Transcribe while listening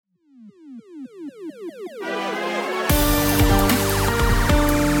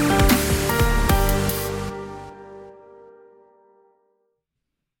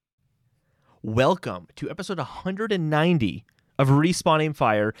welcome to episode 190 of Respawn Aim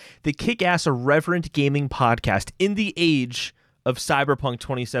Fire, the kick-ass irreverent gaming podcast in the age of Cyberpunk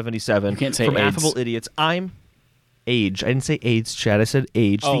 2077. You can't say from AIDS. Affable Idiots. I'm age. I didn't say AIDS, Chad. I said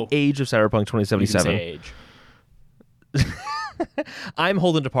age. Oh. The age of Cyberpunk 2077. You can say age. I'm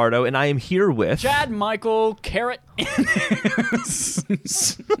Holden DePardo, and I am here with... Chad Michael Carrot.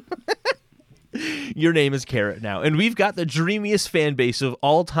 Your name is Carrot now. And we've got the dreamiest fan base of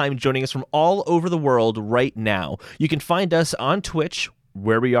all time joining us from all over the world right now. You can find us on Twitch,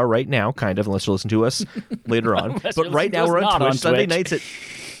 where we are right now, kind of, unless you listen to us later on. But right now we're on Twitch. Sunday nights at...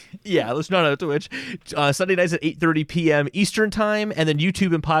 Yeah, let's not on Twitch. Sunday nights at 8:30 p.m. Eastern Time, and then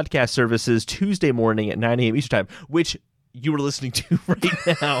YouTube and podcast services Tuesday morning at 9 a.m. Eastern Time, which you were listening to right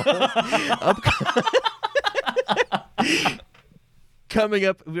now. Coming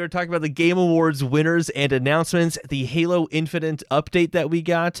up, we were talking about the Game Awards winners and announcements, the Halo Infinite update that we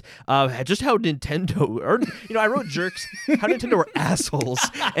got, just how Nintendo, I wrote jerks, how Nintendo are assholes,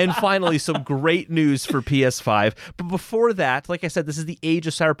 and finally some great news for PS5. But before that, like I said, this is the age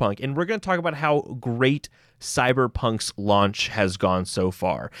of Cyberpunk, and we're going to talk about how great Cyberpunk's launch has gone so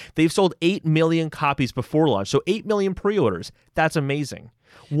far. They've sold 8 million copies before launch, so 8 million pre-orders. That's amazing.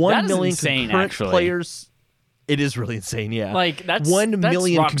 1 million insane, concurrent actually. players. It is really insane, yeah. Like that's 1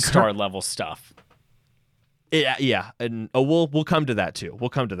 million Rockstar level stuff. Yeah, and we'll come to that too. We'll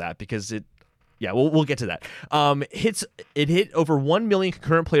come to that because we'll get to that. It hit over 1 million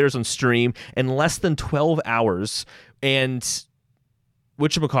concurrent players on stream in less than 12 hours, and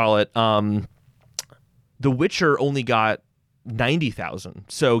whatchamacallit, The Witcher only got 90,000.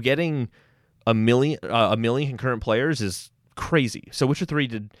 So getting a million concurrent players is crazy. So Witcher 3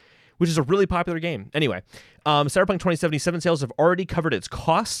 did, which is a really popular game. Anyway, Cyberpunk 2077 sales have already covered its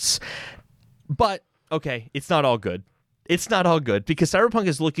costs, but okay, it's not all good. It's not all good because Cyberpunk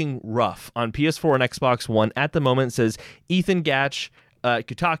is looking rough on PS4 and Xbox One at the moment, says Ethan Gatch,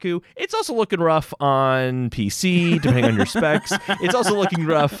 Kotaku. It's also looking rough on PC, depending on your specs. It's also looking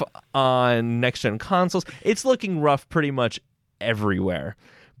rough on next-gen consoles. It's looking rough pretty much everywhere.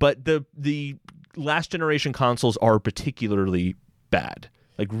 But the last-generation consoles are particularly bad.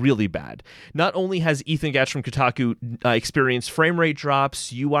 Like, really bad. Not only has Ethan Gatch from Kotaku experienced frame rate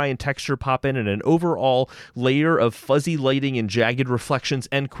drops, UI and texture pop in, and an overall layer of fuzzy lighting and jagged reflections,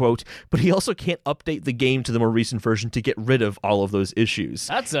 end quote, but he also can't update the game to the more recent version to get rid of all of those issues.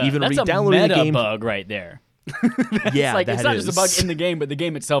 That's a Even meta re-downloading the game, bug right there. yeah, it's not just a bug in the game, but the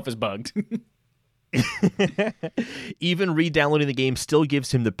game itself is bugged. Even re-downloading the game still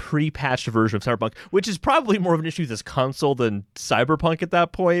gives him the pre-patched version of Cyberpunk, which is probably more of an issue with this console than Cyberpunk at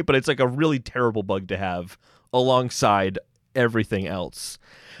that point, but it's like a really terrible bug to have alongside everything else.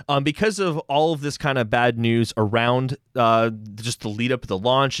 Because of all of this kind of bad news around just the lead up to the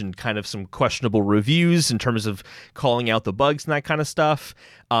launch and kind of some questionable reviews in terms of calling out the bugs and that kind of stuff,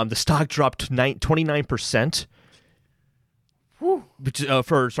 the stock dropped 29%.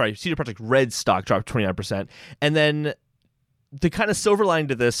 CD Projekt Red stock dropped 29%. And then the kind of silver lining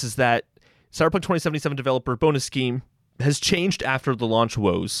to this is that Cyberpunk 2077 developer Bonus Scheme has changed after the launch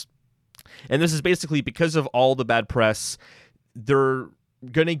woes. And this is basically because of all the bad press, they're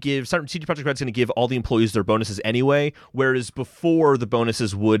going to give, CD Projekt Red's going to give all the employees their bonuses anyway, whereas before the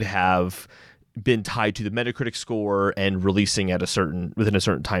bonuses would have been tied to the Metacritic score and releasing at within a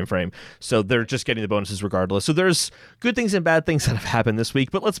certain time frame. So they're just getting the bonuses regardless. So there's good things and bad things that have happened this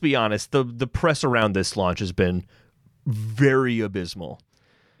week, but let's be honest, the press around this launch has been very abysmal.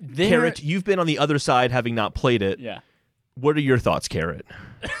 Carrot, you've been on the other side having not played it. Yeah. What are your thoughts, Carrot?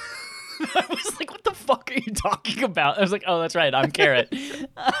 I was like, what the fuck are you talking about? I was like, oh, that's right, I'm Carrot.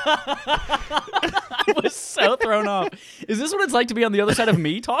 I was so thrown off. Is this what it's like to be on the other side of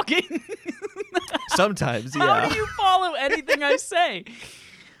me talking? Sometimes, yeah. How do you follow anything I say?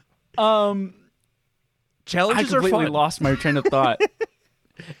 Challenges I completely are fun. lost my train of thought.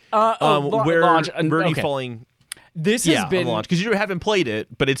 Where launch, are you okay. falling? This has been on launch because you haven't played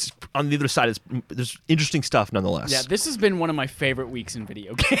it, but it's on the other side. There's interesting stuff nonetheless. Yeah, this has been one of my favorite weeks in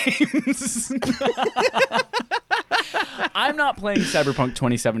video games. I'm not playing Cyberpunk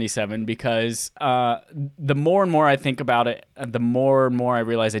 2077 because the more and more I think about it, the more and more I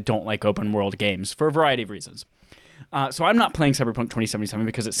realize I don't like open world games for a variety of reasons. So I'm not playing Cyberpunk 2077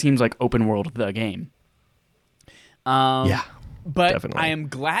 because it seems like open world the game. Yeah, but definitely. I am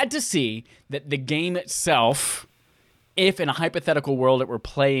glad to see that the game itself, if in a hypothetical world it were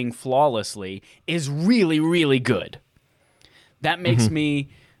playing flawlessly, is really, really good. That makes me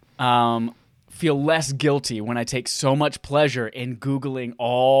feel less guilty when I take so much pleasure in Googling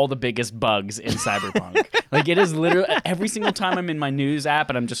all the biggest bugs in Cyberpunk. Like, it is literally every single time I'm in my news app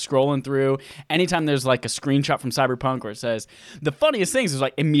and I'm just scrolling through, anytime there's like a screenshot from Cyberpunk where it says the funniest things, is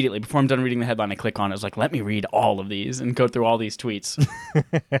like immediately before I'm done reading the headline, I click on it. It's like, let me read all of these and go through all these tweets.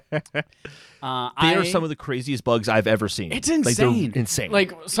 They are some of the craziest bugs I've ever seen. It's insane. Like, they're insane.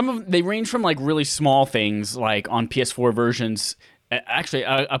 Like, they range from like really small things, like on PS4 versions. Actually,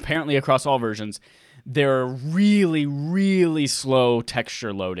 apparently across all versions, there are really, really slow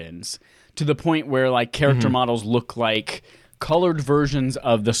texture load-ins to the point where like character models look like colored versions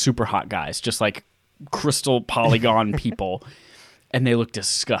of the super hot guys, just like crystal polygon people, and they look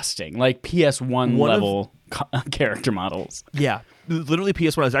disgusting, like PS1 level character models. Yeah. Literally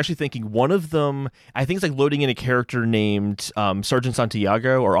PS1, I was actually thinking one of them, I think it's like loading in a character named Sergeant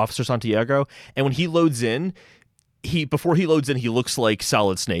Santiago or Officer Santiago, and when he loads in, before he loads in, he looks like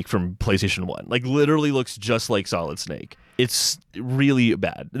Solid Snake from PlayStation 1. Like, literally looks just like Solid Snake. It's really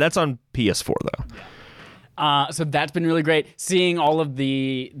bad. That's on PS4, though. So that's been really great. Seeing all of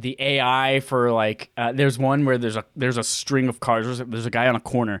the AI for like, there's one where there's a string of cars. There's a guy on a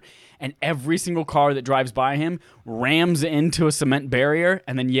corner, and every single car that drives by him rams into a cement barrier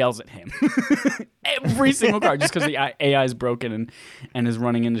and then yells at him. Every single car, just because the AI is broken and is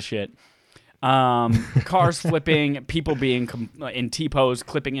running into shit. Cars flipping, people being in T-pose,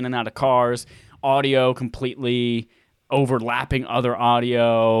 clipping in and out of cars, audio completely overlapping other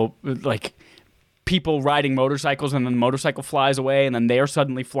audio, like people riding motorcycles and then the motorcycle flies away and then they're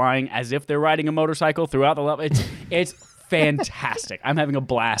suddenly flying as if they're riding a motorcycle throughout the level. It's fantastic. I'm having a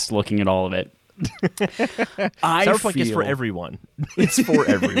blast looking at all of it. Cyberpunk is for everyone. It's for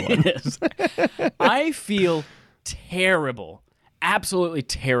everyone. It is. I feel terrible, absolutely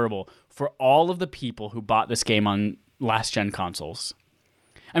terrible, for all of the people who bought this game on last-gen consoles.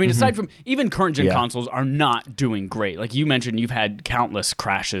 I mean, aside from even current-gen consoles are not doing great. Like you mentioned, you've had countless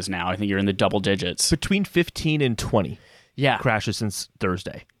crashes now. I think you're in the double digits. Between 15 and 20 crashes since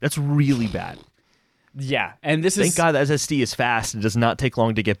Thursday. That's really bad. Yeah, and Thank God that SSD is fast and does not take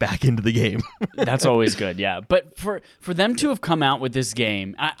long to get back into the game. That's always good, yeah. But for them to have come out with this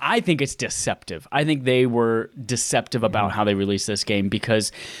game, I think it's deceptive. I think they were deceptive about how they released this game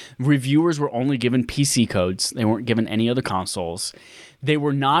because reviewers were only given PC codes. They weren't given any other consoles. They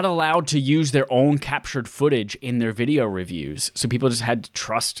were not allowed to use their own captured footage in their video reviews. So people just had to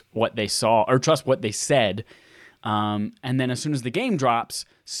trust what they saw or trust what they said. And then as soon as the game drops,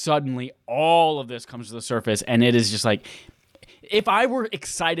 suddenly all of this comes to the surface, and it is just like, if I were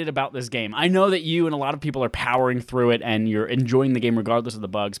excited about this game, I know that you and a lot of people are powering through it and you're enjoying the game regardless of the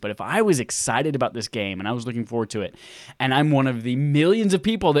bugs, but if I was excited about this game and I was looking forward to it, and I'm one of the millions of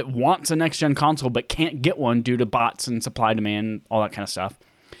people that wants a next-gen console but can't get one due to bots and supply demand, all that kind of stuff,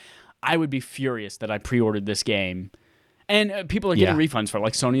 I would be furious that I pre-ordered this game. And people are getting refunds for it.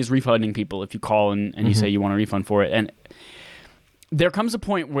 Like Sony is refunding people if you call and you say you want a refund for it. And there comes a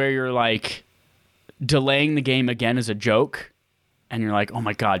point where you're like delaying the game again as a joke. And you're like, oh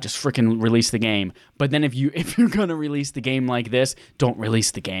my God, just freaking release the game. But then if you're going to release the game like this, don't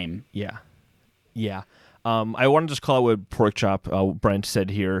release the game. Yeah. Yeah. I want to just call out what Porkchop Brent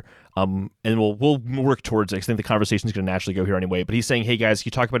said here. And we'll work towards it because I think the conversation is going to naturally go here anyway. But he's saying, hey guys,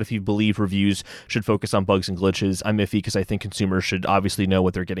 you talk about if you believe reviews should focus on bugs and glitches. I'm iffy because I think consumers should obviously know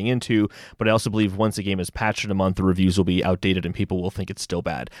what they're getting into. But I also believe once a game is patched in a month, the reviews will be outdated and people will think it's still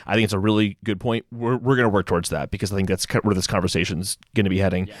bad. I think it's a really good point. We're going to work towards that because I think that's where this conversation's going to be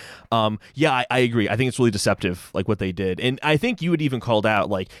heading. Yeah. I agree. I think it's really deceptive, like what they did. And I think you had even called out,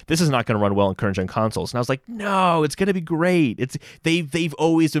 like, this is not going to run well in current gen consoles. And I was like, no, it's going to be great. They've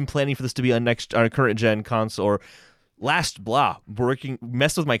always been planning for this to be on current gen console or messed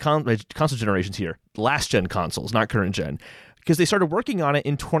with my console generations here. Last gen consoles, not current gen, because they started working on it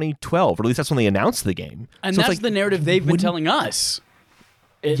in 2012, or at least that's when they announced the game. And so that's the narrative they've been telling us.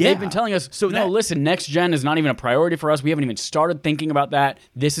 They've been telling us, listen, next gen is not even a priority for us. We haven't even started thinking about that.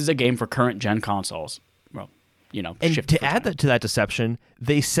 This is a game for current gen consoles. Well, and to add that to that deception,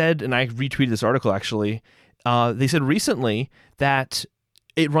 they said, and I retweeted this article actually. They said recently that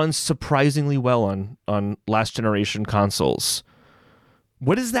it runs surprisingly well on last generation consoles.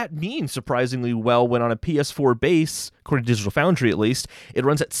 What does that mean, surprisingly well, when on a PS4 base, according to Digital Foundry at least, it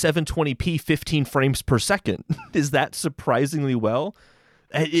runs at 720p 15 frames per second? Is that surprisingly well?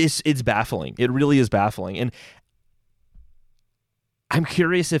 It's baffling. It really is baffling. And I'm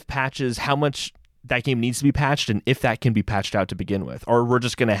curious if how much that game needs to be patched and if that can be patched out to begin with. Or we're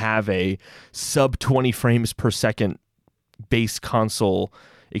just going to have a sub 20 frames per second base console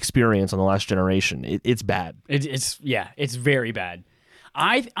experience on the last generation. It's bad. It's very bad.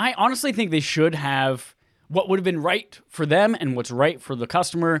 I honestly think they should have what would have been right for them and what's right for the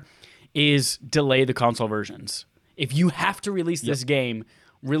customer is delay the console versions. If you have to release this game,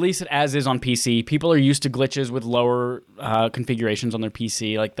 release it as is on PC. People are used to glitches with lower configurations on their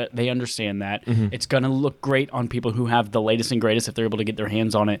PC. Like that, they understand that. It's going to look great on people who have the latest and greatest if they're able to get their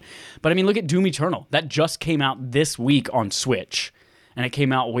hands on it. But I mean, look at Doom Eternal. That just came out this week on Switch. And it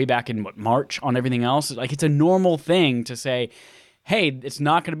came out way back in March on everything else. Like, it's a normal thing to say, hey, it's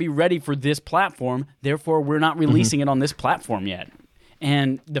not going to be ready for this platform, therefore we're not releasing it on this platform yet.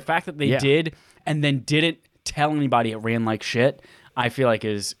 And the fact that they did and then didn't tell anybody it ran like shit, I feel like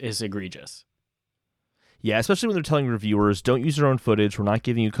is egregious. Yeah, especially when they're telling reviewers, don't use your own footage, we're not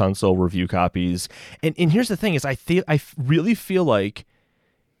giving you console review copies. And here's the thing is I really feel like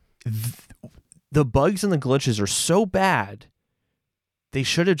the bugs and the glitches are so bad, they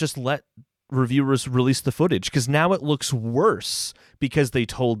should have just let reviewers release the footage, because now it looks worse because they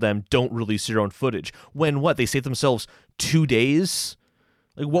told them don't release your own footage. When they saved themselves 2 days?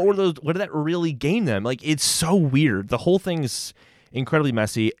 Like, what did that really gain them? Like, it's so weird. The whole thing's incredibly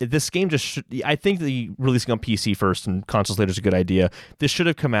messy. This game I think the releasing on PC first and consoles later is a good idea. This should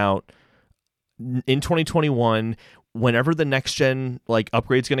have come out in 2021, whenever the next gen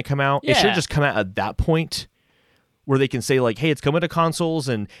upgrade's going to come out. It should have just come out at that point, where they can say, hey, it's coming to consoles,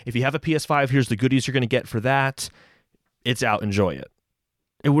 and if you have a PS5, here's the goodies you're going to get for that. It's out. Enjoy it.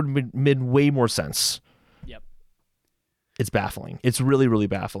 It would have made way more sense. Yep. It's baffling. It's really, really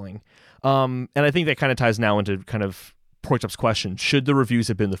baffling. And I think that kind of ties now into kind of Porkchop's question. Should the reviews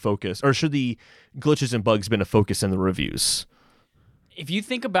have been the focus, or should the glitches and bugs been a focus in the reviews? If you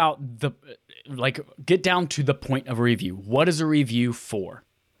think about get down to the point of a review. What is a review for?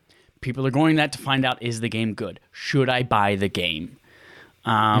 People are going to find out, is the game good? Should I buy the game?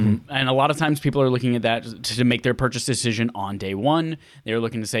 And a lot of times people are looking at that to make their purchase decision on day one. They're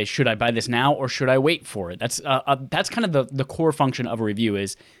looking to say, should I buy this now or should I wait for it? That's kind of the core function of a review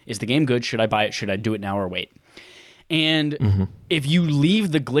is the game good? Should I buy it? Should I do it now or wait? And if you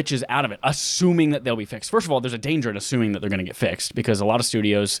leave the glitches out of it, assuming that they'll be fixed, first of all, there's a danger in assuming that they're going to get fixed, because a lot of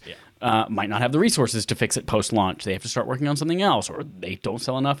studios might not have the resources to fix it post-launch. They have to start working on something else, or they don't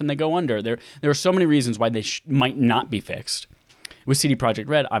sell enough and they go under. There are so many reasons why they might not be fixed. With CD Projekt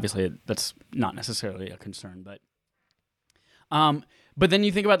Red, obviously, that's not necessarily a concern. But then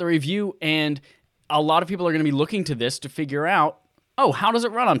you think about the review, and a lot of people are going to be looking to this to figure out, oh, how does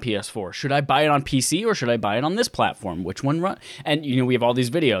it run on PS4? Should I buy it on PC or should I buy it on this platform? Which one run? And we have all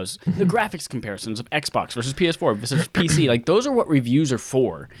these videos, the graphics comparisons of Xbox versus PS4 versus PC. Those are what reviews are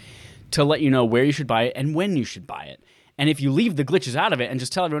for, to let you know where you should buy it and when you should buy it. And if you leave the glitches out of it and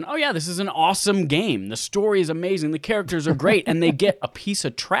just tell everyone, oh yeah, this is an awesome game, the story is amazing, the characters are great, and they get a piece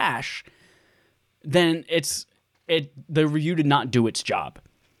of trash, then the review did not do its job.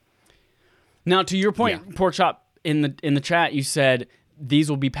 Now, to your point, Porkchop, in the chat, you said these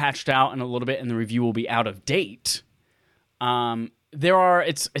will be patched out in a little bit and the review will be out of date.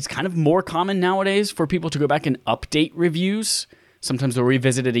 It's kind of more common nowadays for people to go back and update reviews. Sometimes they'll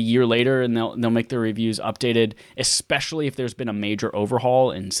revisit it a year later and they'll make their reviews updated, especially if there's been a major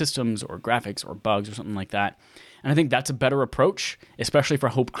overhaul in systems or graphics or bugs or something like that. And I think that's a better approach, especially for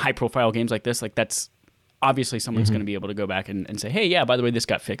high-profile games like this. That's obviously someone's going to be able to go back and say, hey, yeah, by the way, this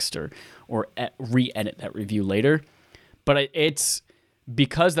got fixed, or re-edit that review later. But it's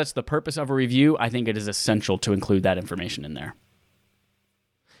because that's the purpose of a review, I think it is essential to include that information in there.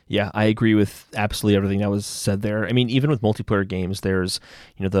 Yeah, I agree with absolutely everything that was said there. I mean, even with multiplayer games, there's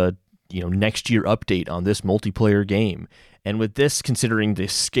the next year update on this multiplayer game. And with this, considering the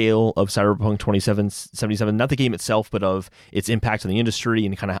scale of Cyberpunk 2077, not the game itself, but of its impact on the industry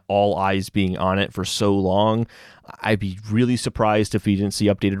and kind of all eyes being on it for so long, I'd be really surprised if we didn't see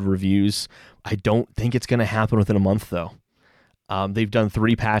updated reviews. I don't think it's going to happen within a month, though. They've done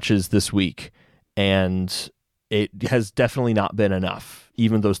 3 patches this week, and it has definitely not been enough,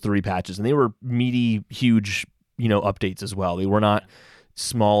 even those 3 patches. And they were meaty, huge, updates as well. They were not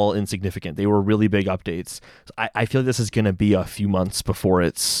small, insignificant. They were really big updates. So I feel like this is going to be a few months before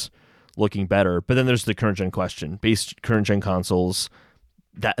it's looking better. But then there's the current gen question. Based current gen consoles,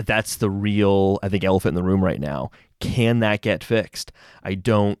 that's the real, I think, elephant in the room right now. Can that get fixed? I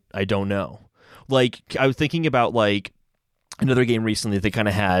don't know. I was thinking about another game recently that they kind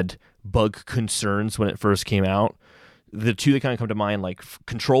of had bug concerns when it first came out. The 2 that kind of come to mind,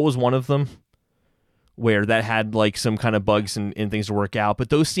 Control was one of them, where that had like some kind of bugs and things to work out, but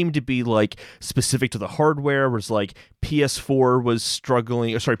those seem to be like specific to the hardware, whereas like PS4 was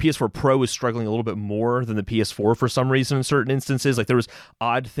struggling, PS4 Pro was struggling a little bit more than the PS4 for some reason in certain instances. Like there was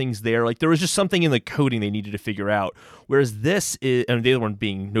odd things there. Like there was just something in the coding they needed to figure out. Whereas this is, and the other one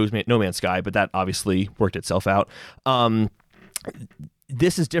being No Man's Sky, but that obviously worked itself out.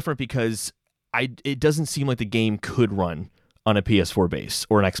 This is different because it doesn't seem like the game could run on a PS4 base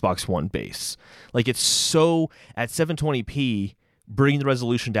or an Xbox One base. Like it's so at 720p, bringing the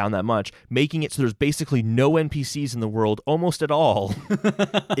resolution down that much, making it so there's basically no NPCs in the world almost at all.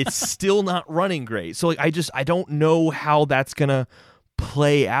 It's still not running great. So like I don't know how that's gonna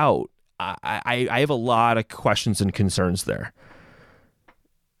play out. I have a lot of questions and concerns there.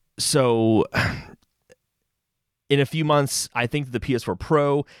 So in a few months, I think the PS4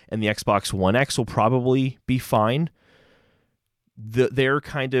 Pro and the Xbox One X will probably be fine. They're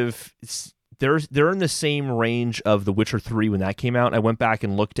kind of they're in the same range of The Witcher 3 when that came out. I went back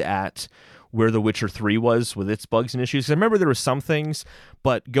and looked at where The Witcher 3 was with its bugs and issues. I remember there were some things,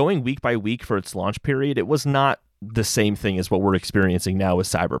 but going week by week for its launch period, it was not the same thing as what we're experiencing now with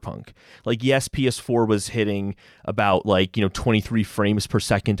Cyberpunk. Like, yes, PS4 was hitting about 23 frames per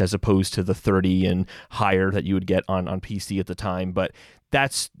second as opposed to the 30 and higher that you would get on PC at the time, but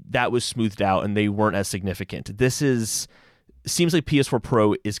that was smoothed out and they weren't as significant. Seems like PS4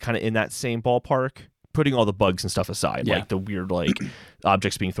 Pro is kind of in that same ballpark, putting all the bugs and stuff aside, like the weird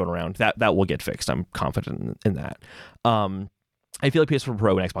objects being thrown around. That will get fixed. I'm confident in that. I feel like PS4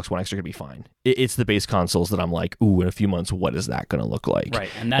 Pro and Xbox One X are going to be fine. It's the base consoles that I'm like, ooh, in a few months, what is that going to look like? Right,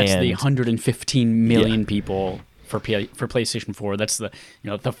 and that's the 115 million people for PlayStation 4. That's the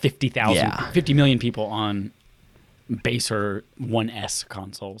 50 million people on base or One S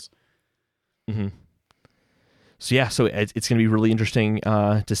consoles. Mm-hmm. So it's going to be really interesting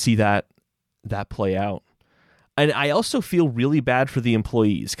to see that play out. And I also feel really bad for the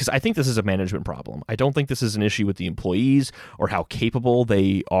employees because I think this is a management problem. I don't think this is an issue with the employees or how capable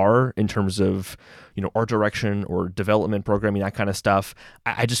they are in terms of, art direction or development, programming, that kind of stuff.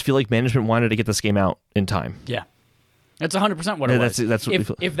 I just feel like management wanted to get this game out in time. Yeah. That's 100% what it was. That's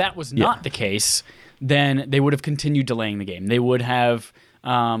what if that was not the case, then they would have continued delaying the game. They would have...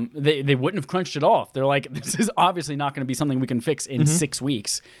 they wouldn't have crunched it off. They're like, this is obviously not going to be something we can fix in 6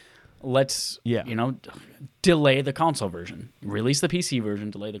 weeks. Let's, delay the console version. Release the PC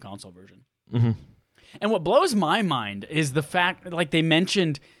version, delay the console version. Mm-hmm. And what blows my mind is the fact, they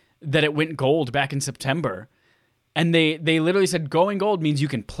mentioned that it went gold back in September. And they literally said going gold means you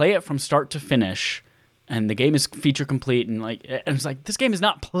can play it from start to finish. And the game is feature complete. And it's like, this game is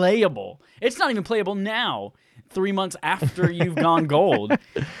not playable. It's not even playable now. 3 months after you've gone gold.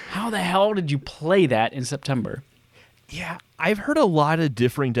 How the hell did you play that in September? Yeah, I've heard a lot of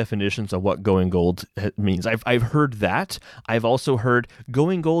differing definitions of what going gold means. I've heard that. I've also heard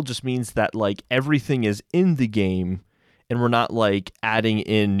going gold just means that everything is in the game and we're not adding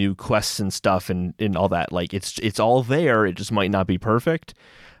in new quests and stuff and all that. It's all there. It just might not be perfect.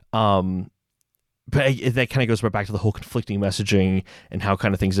 But that kind of goes right back to the whole conflicting messaging and how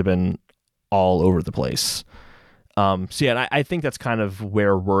kind of things have been all over the place. I think that's kind of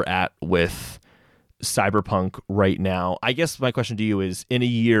where we're at with Cyberpunk right now. I guess my question to you is, in a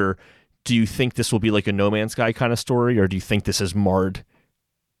year, do you think this will be like a No Man's Sky kind of story, or do you think this has marred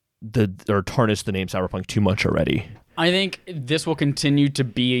or tarnished the name Cyberpunk too much already? I think this will continue to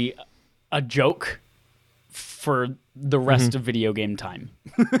be a joke for the rest of video game time.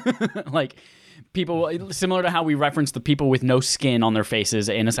 People, similar to how we referenced the people with no skin on their faces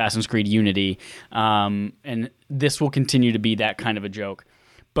in Assassin's Creed Unity, and this will continue to be that kind of a joke.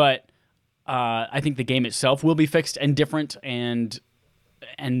 But I think the game itself will be fixed and different and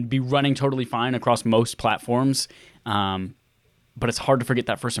be running totally fine across most platforms. But it's hard to forget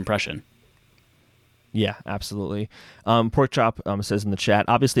that first impression. Yeah, absolutely. Porkchop says in the chat,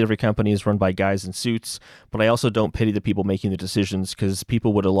 obviously every company is run by guys in suits, but I also don't pity the people making the decisions because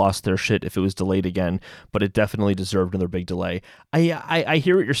people would have lost their shit if it was delayed again, but it definitely deserved another big delay. I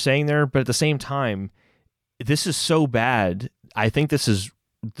hear what you're saying there, but at the same time, this is so bad. I think this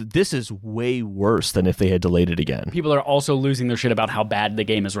is way worse than if they had delayed it again. People are also losing their shit about how bad the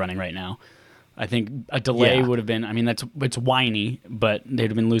game is running right now. I think a delay would have been, it's whiny, but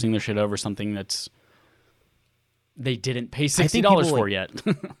they'd have been losing their shit over something they didn't pay $60 for yet.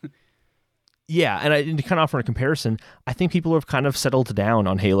 Yeah, and to kind of offer a comparison, I think people have kind of settled down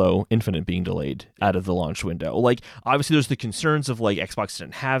on Halo Infinite being delayed out of the launch window. Obviously there's the concerns of Xbox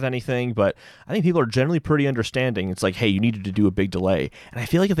didn't have anything, but I think people are generally pretty understanding. It's hey, you needed to do a big delay. And I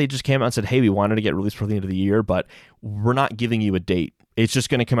feel like if they just came out and said, hey, we wanted to get released for the end of the year, but we're not giving you a date It's just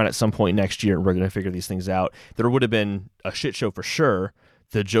going to come out at some point next year, and we're going to figure these things out. There would have been a shit show for sure.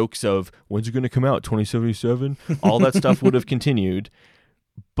 The jokes of, when's it going to come out, 2077? All that stuff would have continued.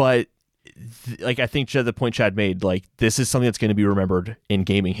 But like, I think the point Chad made, like, this is something that's going to be remembered in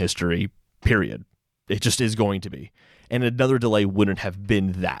gaming history, period. It just is going to be. And another delay wouldn't have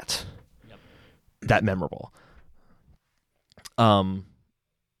been that memorable.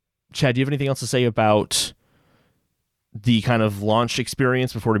 Chad, do you have anything else to say about the kind of launch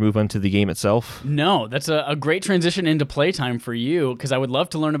experience before we move on to the game itself? No, that's a great transition into playtime for you, because I would love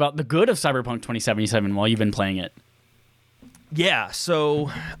to learn about the good of Cyberpunk 2077 while you've been playing it. Yeah,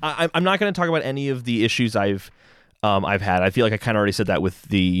 so I'm not going to talk about any of the issues I've had. I feel like I kind of already said that with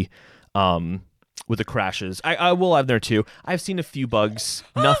the crashes. I will have there too. I've seen a few bugs.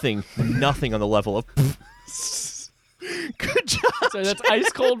 Nothing on the level of. Good job. So that's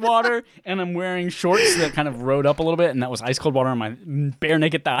ice cold water, and I'm wearing shorts that kind of rode up a little bit, and that was ice cold water on my bare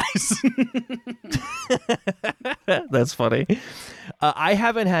naked thighs. That's funny. I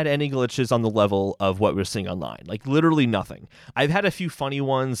haven't had any glitches on the level of what we're seeing online. Like, literally nothing. I've had a few funny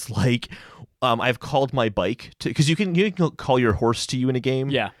ones, like I've called my bike to, because you can call your horse to you in a game.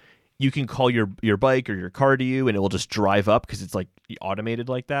 Yeah. You can call your bike or your car to you, and it will just drive up because it's like automated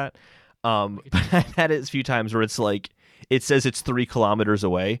like that. But I've had it a few times where it's like, it says it's 3 kilometers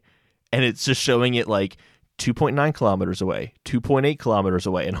away, and it's just showing it like 2.9 kilometers away, 2.8 kilometers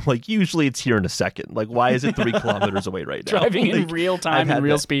away. And I'm like, usually it's here in a second. Like, why is it 3 kilometers away right now? Driving like, in real time and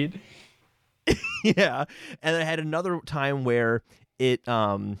real speed. Yeah. And I had another time where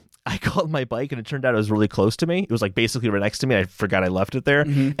I called my bike, and it turned out it was really close to me. It was like basically right next to me. I forgot I left it there.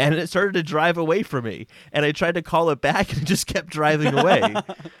 Mm-hmm. And it started to drive away from me. And I tried to call it back, and it just kept driving away.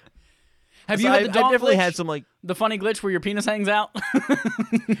 Have you had the I've definitely glitch? had some, like, the funny glitch where your penis hangs out?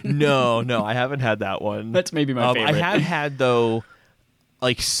 No, I haven't had that one. That's maybe my favorite. I have had, though,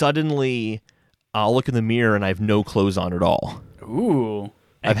 like, suddenly I'll look in the mirror and I have no clothes on at all. Ooh.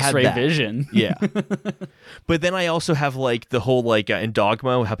 I've had X-ray that. vision. Yeah. But then I also have, like, the whole, like, in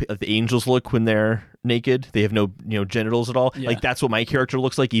Dogma, how the angels look when they're naked. They have no, genitals at all. Yeah. Like, that's what my character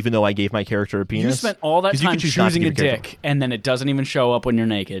looks like, even though I gave my character a penis. You spent all that time choosing a dick, and then it doesn't even show up when you're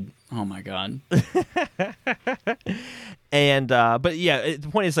naked. Oh, my God. And but yeah, the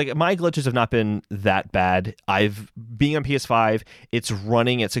point is, like, my glitches have not been that bad. Being on PS5, it's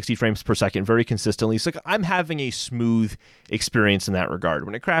running at 60 frames per second very consistently. So I'm having a smooth experience in that regard.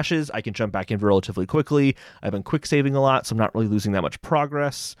 When it crashes, I can jump back in relatively quickly. I've been quick saving a lot, so I'm not really losing that much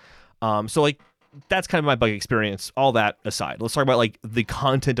progress. So like, that's kind of my bug experience. All that aside, let's talk about, like, the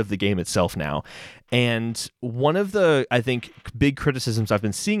content of the game itself now. And one of the, I think, big criticisms I've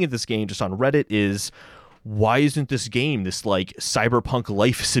been seeing of this game just on Reddit is, why isn't this game this, like, cyberpunk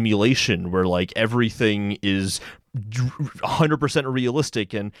life simulation where, like, everything is 100%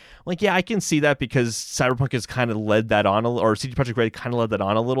 realistic? And, like, yeah, I can see that, because Cyberpunk has kind of led that on, or CD Projekt Red kind of led that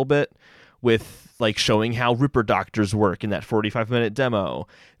on a little bit with, like, showing how Ripper Doctors work in that 45-minute demo.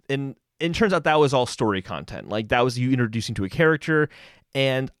 And it turns out that was all story content. Like, that was you introducing to a character,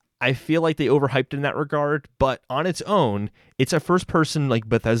 and I feel like they overhyped in that regard, but on its own, it's a first-person, like,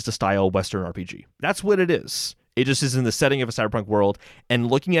 Bethesda-style Western RPG. That's what it is. It just is in the setting of a cyberpunk world, and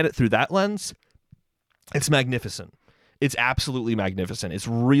looking at it through that lens, it's magnificent. It's absolutely magnificent. It's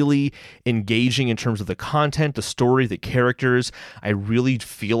really engaging in terms of the content, the story, the characters. I really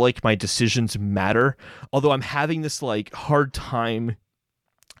feel like my decisions matter, although I'm having this, like, hard time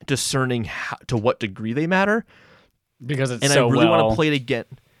discerning to what degree they matter. Because it's and so I really want to play it again.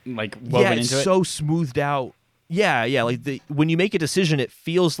 Like, woven into it? It's so smoothed out. Yeah. Like, when you make a decision, it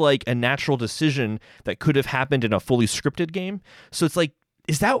feels like a natural decision that could have happened in a fully scripted game. So it's like,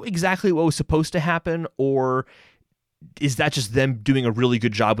 is that exactly what was supposed to happen, or is that just them doing a really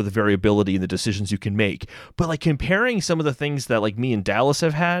good job with the variability in the decisions you can make? But, like, comparing some of the things that, like, me and Dallas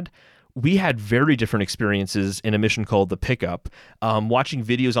have had, we had very different experiences in a mission called The Pickup. Watching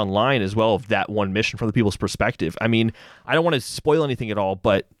videos online as well of that one mission from the people's perspective. I mean, I don't want to spoil anything at all,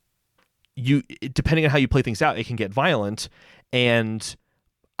 but depending on how you play things out, it can get violent. And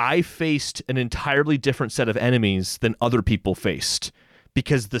I faced an entirely different set of enemies than other people faced,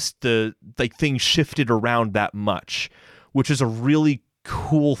 because the things shifted around that much, which is a really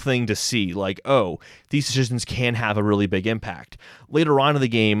cool thing to see. Like, oh, these decisions can have a really big impact. Later on in the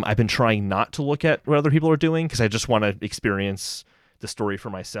game, I've been trying not to look at what other people are doing, because I just want to experience the story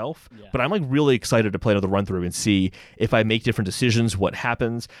for myself. Yeah. But I'm, like, really excited to play another run through and see if I make different decisions, what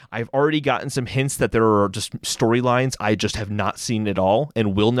happens. I've already gotten some hints that there are just storylines I just have not seen at all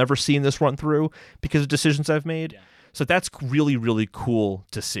and will never see in this run through because of decisions I've made. Yeah. So that's really, really cool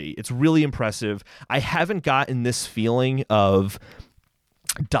to see. It's really impressive. I haven't gotten this feeling of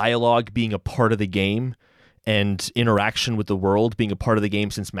dialogue being a part of the game and interaction with the world being a part of the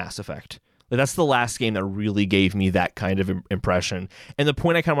game since Mass Effect. Like, that's the last game that really gave me that kind of impression. And the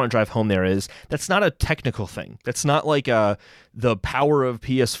point I kind of want to drive home there is that's not a technical thing. That's not like the power of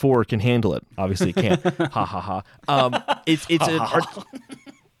PS4 can handle it. Obviously, it can't. Ha ha ha. It's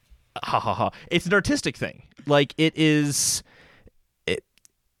ha ha ha. It's an artistic thing. Like, it is.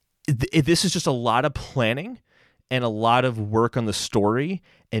 This is just a lot of planning and a lot of work on the story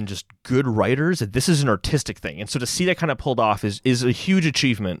and just good writers. This is an artistic thing. And so to see that kind of pulled off is a huge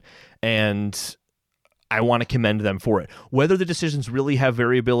achievement, and I want to commend them for it. Whether the decisions really have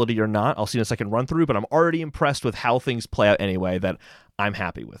variability or not, I'll see in a second run through, but I'm already impressed with how things play out anyway, that I'm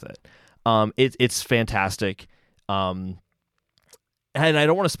happy with it. It's fantastic. And I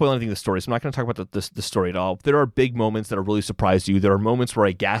don't want to spoil anything in the story, so I'm not going to talk about the story at all. There are big moments that have really surprised you. There are moments where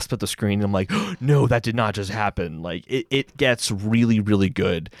I gasp at the screen and I'm like, oh, no, that did not just happen. Like, it gets really, really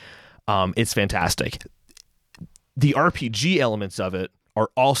good. It's fantastic. The RPG elements of it are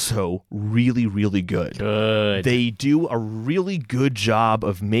also really, really good. They do a really good job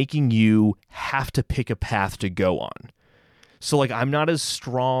of making you have to pick a path to go on. So, like, I'm not as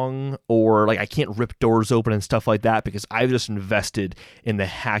strong, or, like, I can't rip doors open and stuff like that because I've just invested in the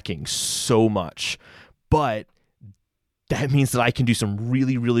hacking so much. But that means that I can do some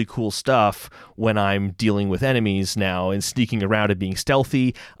really, really cool stuff when I'm dealing with enemies now and sneaking around and being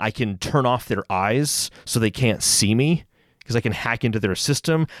stealthy. I can turn off their eyes so they can't see me, because I can hack into their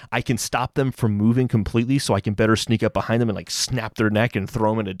system. I can stop them from moving completely so I can better sneak up behind them and, like, snap their neck and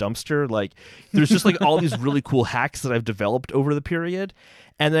throw them in a dumpster. Like, there's just, like, all these really cool hacks that I've developed over the period.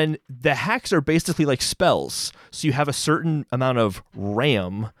 And then the hacks are basically like spells. So you have a certain amount of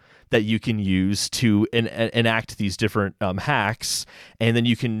RAM that you can use to enact these different hacks. And then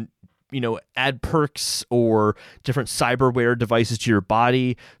you can, add perks or different cyberware devices to your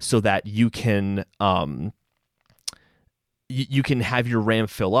body so that you can you can have your RAM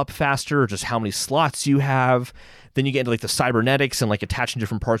fill up faster, or just how many slots you have. Then you get into, like, the cybernetics and, like, attaching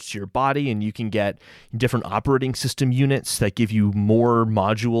different parts to your body, and you can get different operating system units that give you more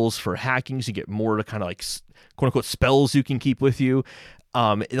modules for hacking. So you get more to kind of, like, quote unquote spells you can keep with you.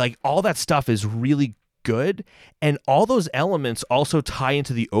 Like, all that stuff is really good, and all those elements also tie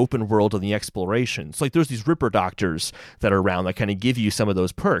into the open world and the exploration. So, like, there's these Ripper Doctors that are around that kind of give you some of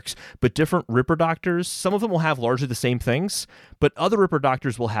those perks, but different Ripper Doctors, some of them will have largely the same things, but other Ripper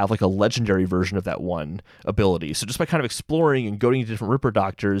Doctors will have, like, a legendary version of that one ability. So just by kind of exploring and going to different Ripper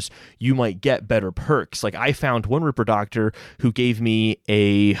Doctors, you might get better perks. Like, I found one Ripper Doctor who gave me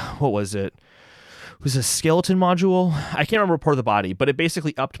what was it? It was a skeleton module. I can't remember part of the body, but it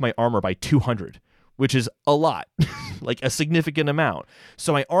basically upped my armor by 200. Which is a lot, like a significant amount.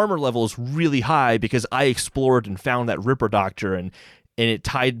 So my armor level is really high because I explored and found that Ripper Doctor, and it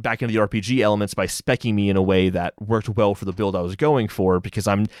tied back into the RPG elements by speccing me in a way that worked well for the build I was going for, because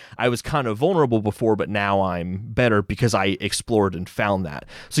I was kind of vulnerable before, but now I'm better because I explored and found that.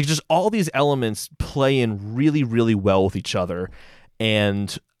 So just all these elements play in really, really well with each other.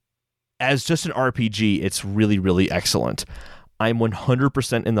 And as just an RPG, it's really, really excellent. I'm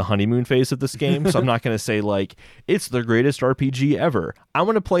 100% in the honeymoon phase of this game, so I'm not going to say, like, it's the greatest RPG ever. I'm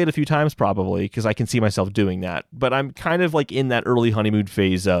going to play it a few times probably because I can see myself doing that, but I'm kind of, like, in that early honeymoon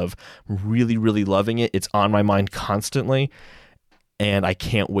phase of really, really loving it. It's on my mind constantly, and I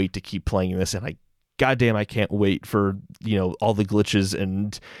can't wait to keep playing this, and goddamn, I can't wait for, all the glitches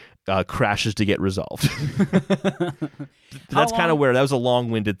and crashes to get resolved. That's kind of where, that was a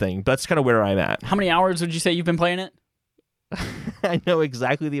long-winded thing, but that's kind of where I'm at. How many hours would you say you've been playing it? I know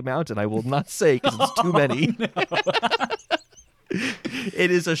exactly the amount, and I will not say because it's too many.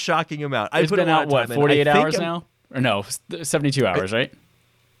 It is a shocking amount. It's been out, 48 hours now? Or no, 72 hours, right?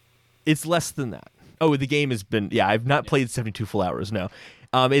 It's less than that. Oh, the game has been... Yeah, I've not played 72 full hours, no.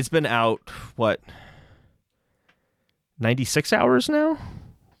 It's been out, 96 hours now?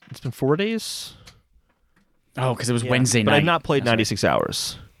 It's been 4 days? Oh, because it was Wednesday night. But I've not played 96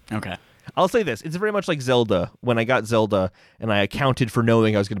 hours. Okay. I'll say this. It's very much like Zelda. When I got Zelda, and I accounted for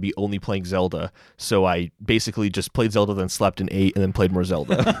knowing I was going to be only playing Zelda, so I basically just played Zelda, then slept and ate, and then played more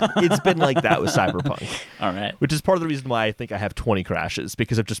Zelda. It's been like that with Cyberpunk. All right. Which is part of the reason why I think I have 20 crashes,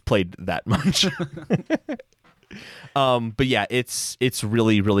 because I've just played that much. But yeah, it's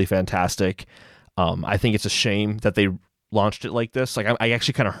really, really fantastic. I think it's a shame that they launched it like this. Like, I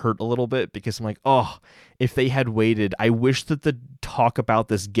actually kind of hurt a little bit because I'm like, oh, if they had waited, I wish that the talk about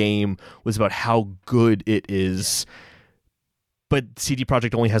this game was about how good it is. But CD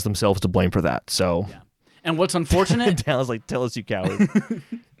Projekt only has themselves to blame for that. So, and what's unfortunate, Dallas like, tell us, you coward.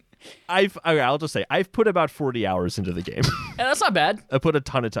 I'll just say I've put about 40 hours into the game. And that's not bad. I put a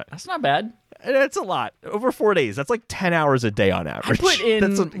ton of time. That's not bad. And it's a lot. Over 4 days. That's like 10 hours a day on average. I put in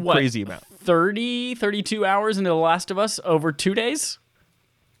That's a crazy amount. 32 hours into The Last of Us over 2 days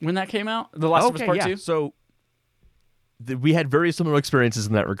when that came out. The Last of Us Part 2. So we had very similar experiences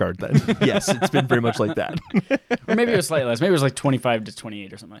in that regard then. Yes, it's been very much like that. Or maybe it was slightly less. Maybe it was like 25 to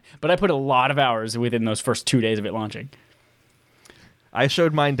 28 or something. But I put a lot of hours within those first 2 days of it launching. I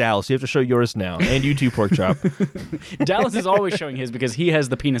showed mine Dallas. You have to show yours now. And you too, Pork Chop. Dallas is always showing his because he has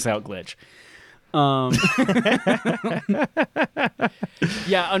the penis out glitch.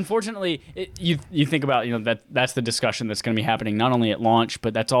 Yeah, unfortunately, you think about that's the discussion that's going to be happening not only at launch,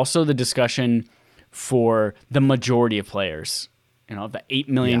 but that's also the discussion for the majority of players. The 8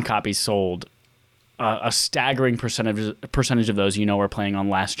 million copies sold, a staggering percentage of those are playing on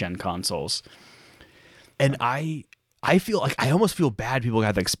last gen consoles. And I feel like I almost feel bad people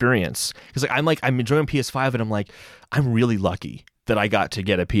got the experience because I'm enjoying PS5 and I'm like I'm really lucky that I got to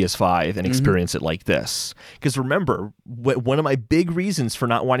get a PS5 and experience it like this. Because remember, one of my big reasons for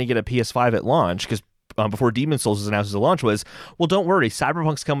not wanting to get a PS5 at launch, because before Demon's Souls was announced as a launch, was, well, don't worry,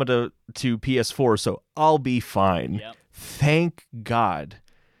 Cyberpunk's coming to PS4, so I'll be fine. Yep. Thank God.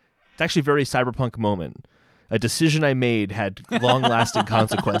 It's actually a very Cyberpunk moment. A decision I made had long-lasting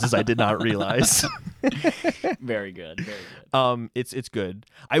consequences I did not realize. Very good. Very good. It's good.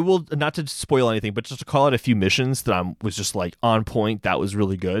 I will, not to spoil anything, but just to call out a few missions that was just like on point. That was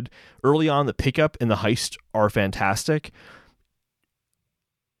really good. Early on, the pickup and the heist are fantastic.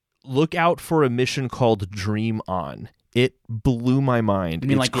 Look out for a mission called Dream On. It blew my mind. You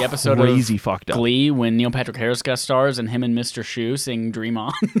mean it's like the episode crazy of fucked up. Glee when Neil Patrick Harris guest stars and him and Mr. Shu sing Dream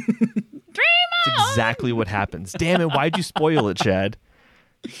On? It's exactly what happens. Damn it, why'd you spoil it, Chad?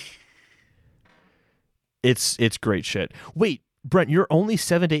 It's great shit. Wait, Brent, you're only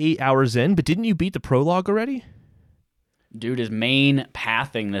 7 to 8 hours in, but didn't you beat the prologue already? Dude is main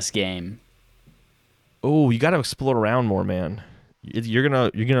pathing this game. Oh, you got to explore around more, man. You're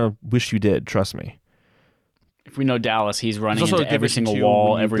gonna wish you did. Trust me. If we know Dallas, he's running into every single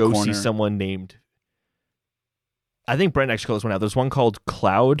wall, every go corner. See someone named. I think Brent actually called this one out. There's one called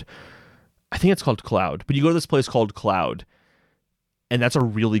Cloud. I think it's called Cloud, but you go to this place called Cloud, and that's a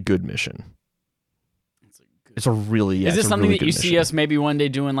really good mission. It's a really Is this something really that you see us maybe one day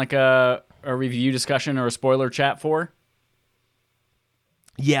doing like a review discussion or a spoiler chat for?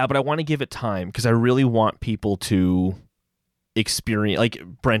 Yeah, but I want to give it time because I really want people to experience, like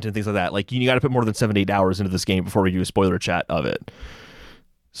Brent and things like that. Like you got to put more than 7 to 8 hours into this game before we do a spoiler chat of it.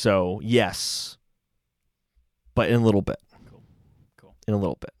 So yes, but in a little bit. Cool. In a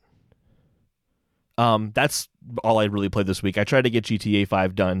little bit. That's all I really played this week. I tried to get GTA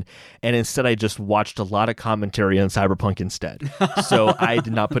 5 done, and instead I just watched a lot of commentary on Cyberpunk instead. So I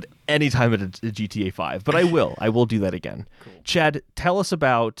did not put any time into GTA 5, but I will. I will do that again. Cool. Chad, tell us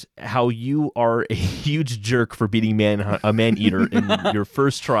about how you are a huge jerk for beating a Man-Eater in your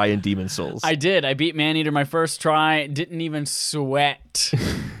first try in Demon's Souls. I did. I beat Man-Eater my first try. Didn't even sweat.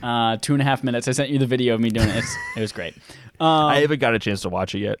 2.5 minutes. I sent you the video of me doing it. It was great. I haven't got a chance to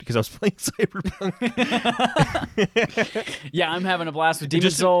watch it yet because I was playing Cyberpunk. Yeah, I'm having a blast with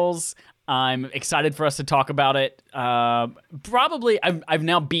Demon's Souls. I'm excited for us to talk about it. Probably, I've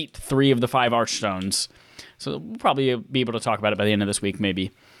now beat 3 of the 5 Archstones, so we'll probably be able to talk about it by the end of this week,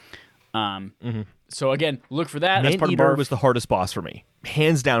 maybe. So again, look for that. Man-Eater was the hardest boss for me,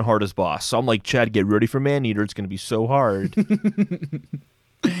 hands down hardest boss. So I'm like, Chad, get ready for Man-Eater. It's going to be so hard.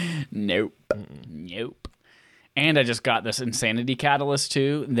 Nope. And I just got this Insanity Catalyst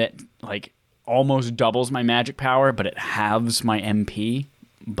too that like almost doubles my magic power, but it halves my MP.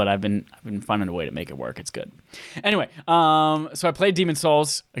 But I've been finding a way to make it work. It's good. Anyway, so I played Demon's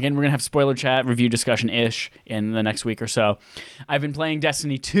Souls. Again, we're gonna have spoiler chat, review discussion ish in the next week or so. I've been playing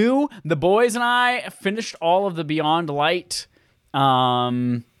Destiny 2. The boys and I finished all of the Beyond Light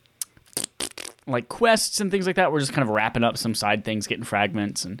like quests and things like that. We're just kind of wrapping up some side things, getting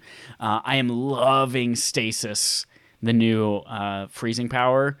fragments, and I am loving Stasis, the new freezing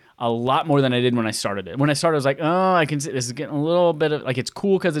power, a lot more than I did when I started it. When I started, I was like, oh, I can see this is getting a little bit of, like, it's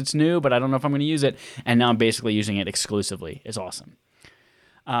cool because it's new, but I don't know if I'm going to use it, and now I'm basically using it exclusively. It's awesome.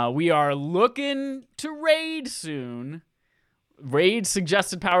 We are looking to raid soon. Raid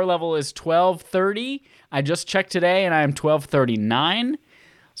suggested power level is 1230. I just checked today, and I am 1239.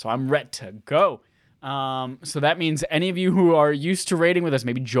 So I'm ready to go. So that means any of you who are used to raiding with us,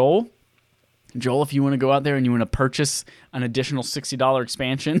 maybe Joel, if you want to go out there and you want to purchase an additional $60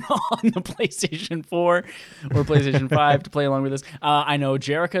 expansion on the PlayStation 4 or PlayStation 5 to play along with us. I know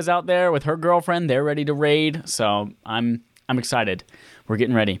Jerica's out there with her girlfriend. They're ready to raid. So I'm excited. We're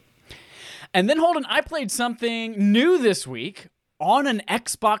getting ready. And then hold on, I played something new this week on an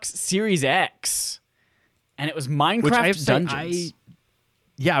Xbox Series X, and it was Minecraft Dungeons.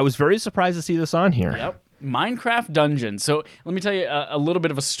 I was very surprised to see this on here. Yep, Minecraft Dungeons. So let me tell you a little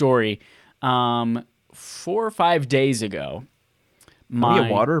bit of a story. 4 or 5 days ago, I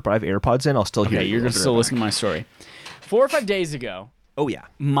get water, but I have AirPods in. I'll still hear you. You're going to still listen to my story. 4 or 5 days ago. Oh, yeah.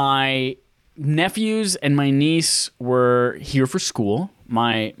 My nephews and my niece were here for school.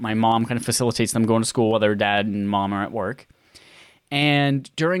 My mom kind of facilitates them going to school while their dad and mom are at work. And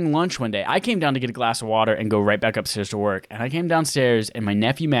during lunch one day, I came down to get a glass of water and go right back upstairs to work. And I came downstairs, and my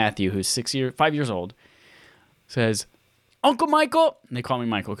nephew Matthew, who's 5 years old, says, "Uncle Michael," and they call me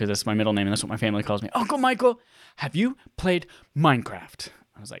Michael because that's my middle name and that's what my family calls me. "Uncle Michael, have you played Minecraft?"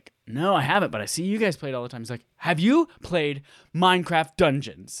 I was like, "No, I haven't, but I see you guys play it all the time." He's like, "Have you played Minecraft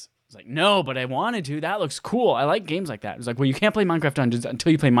Dungeons?" I was like, "No, but I wanted to. That looks cool. I like games like that." He's like, "Well, you can't play Minecraft Dungeons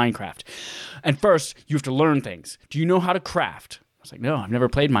until you play Minecraft. And first, you have to learn things. Do you know how to craft?" I was like, "No, I've never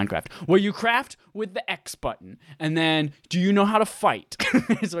played Minecraft." "Well, you craft with the X button. And then, do you know how to fight?"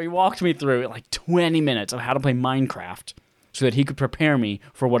 So he walked me through like 20 minutes of how to play Minecraft so that he could prepare me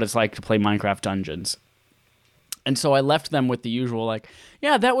for what it's like to play Minecraft Dungeons. And so I left them with the usual, like,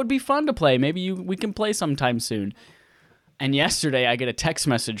 "Yeah, that would be fun to play. Maybe we can play sometime soon." And yesterday, I get a text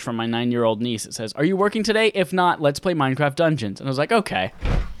message from my 9-year-old niece. It says, "Are you working today? If not, let's play Minecraft Dungeons." And I was like, "Okay,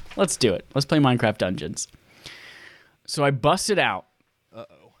 let's do it. Let's play Minecraft Dungeons." So I busted out.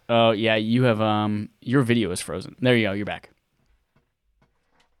 Uh-oh. Oh, yeah, you have, your video is frozen. There you go, you're back.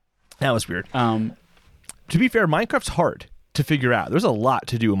 That was weird. To be fair, Minecraft's hard to figure out. There's a lot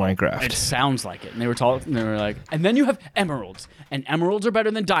to do with Minecraft. It sounds like it. And they were like, and then you have emeralds. And emeralds are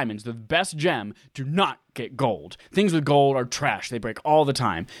better than diamonds. They're the best gem. Do not get gold. Things with gold are trash. They break all the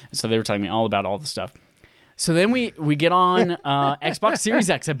time. And so they were telling me all about all the stuff. So then we get on Xbox Series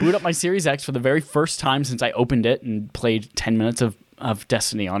X. I boot up my Series X for the very first time since I opened it and played 10 minutes of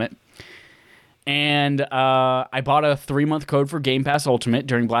Destiny on it. And I bought a 3-month code for Game Pass Ultimate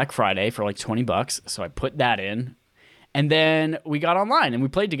during Black Friday for like $20. So I put that in. And then we got online and we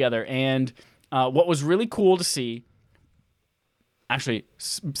played together. And what was really cool to see, actually,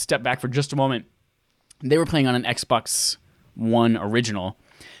 step back for just a moment. They were playing on an Xbox One original.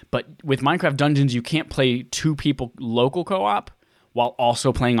 But with Minecraft Dungeons, you can't play 2 people local co-op while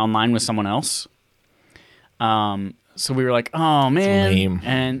also playing online with someone else. So we were like, "Oh, man." Lame.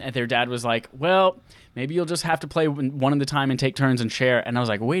 And their dad was like, "Well, maybe you'll just have to play one at a time and take turns and share." And I was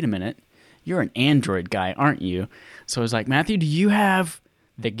like, "Wait a minute. You're an Android guy, aren't you?" So I was like, "Matthew, do you have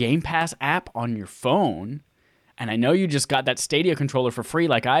the Game Pass app on your phone? And I know you just got that Stadia controller for free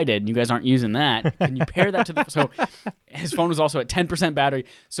like I did, and you guys aren't using that. Can you pair that to the..." So his phone was also at 10% battery.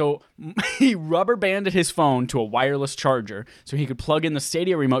 So he rubber banded his phone to a wireless charger so he could plug in the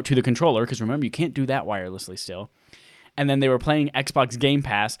Stadia remote to the controller, because remember, you can't do that wirelessly still. And then they were playing Xbox Game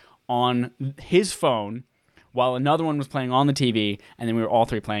Pass on his phone while another one was playing on the TV, and then we were all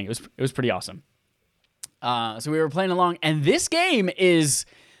 3 playing. It was pretty awesome. So we were playing along, and this game is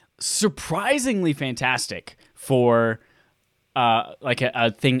surprisingly fantastic for like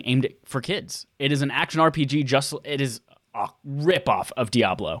a thing aimed for kids. It is an action RPG. It is a ripoff of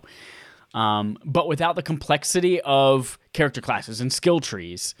Diablo, but without the complexity of character classes and skill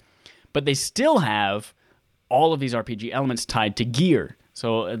trees. But they still have all of these RPG elements tied to gear.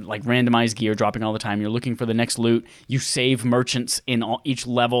 So like randomized gear dropping all the time. You're looking for the next loot. You save merchants in each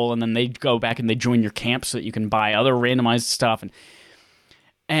level, and then they go back and they join your camp so that you can buy other randomized stuff.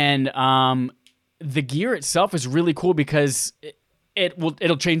 And the gear itself is really cool because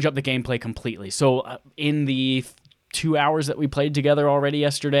it'll change up the gameplay completely. So in the 2 hours that we played together already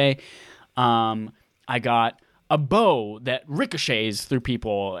yesterday, I got a bow that ricochets through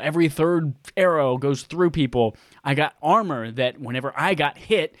people. Every third arrow goes through people. I got armor that whenever I got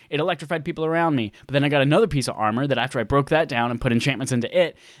hit, it electrified people around me. But then I got another piece of armor that after I broke that down and put enchantments into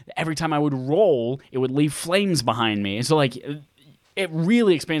it, every time I would roll, it would leave flames behind me. And so like it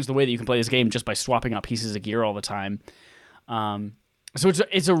really expands the way that you can play this game just by swapping out pieces of gear all the time. So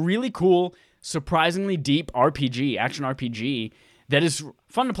it's a really cool, surprisingly deep RPG, action RPG, that is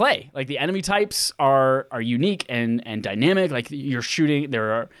fun to play. Like the enemy types are unique and dynamic. Like you're shooting,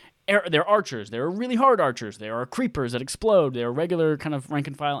 there are archers, there are really hard archers, there are creepers that explode, there are regular kind of rank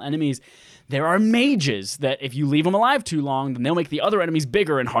and file enemies. There are mages that if you leave them alive too long, then they'll make the other enemies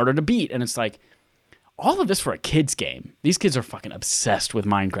bigger and harder to beat. And it's like, all of this for a kid's game. These kids are fucking obsessed with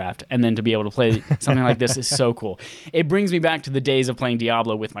Minecraft, and then to be able to play something like this is so cool. It brings me back to the days of playing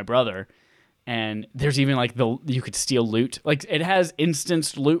Diablo with my brother. And there's even like you could steal loot. Like it has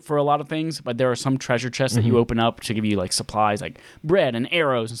instanced loot for a lot of things, but there are some treasure chests that you open up to give you like supplies like bread and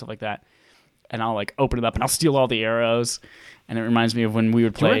arrows and stuff like that. and I'll like open it up and I'll steal all the arrows. And it reminds me of when we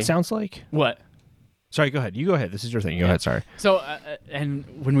would Do you know play. what it sounds like? What? Sorry, go ahead. You go ahead. This is your thing. Go ahead. Sorry. So, and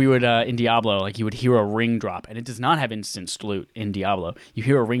when we would, in Diablo, like you would hear a ring drop, and it does not have instant loot in Diablo. You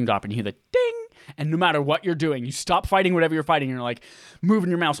hear a ring drop and you hear the ding, and no matter what you're doing, you stop fighting whatever you're fighting, and you're like moving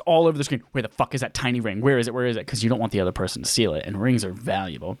your mouse all over the screen. Where the fuck is that tiny ring? Where is it? Where is it? Because you don't want the other person to steal it, and rings are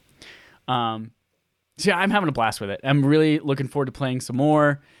valuable. So yeah, I'm having a blast with it. I'm really looking forward to playing some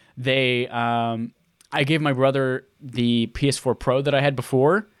more. I gave my brother the PS4 Pro that I had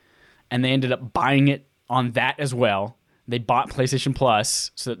before, and they ended up buying it on that as well. They bought PlayStation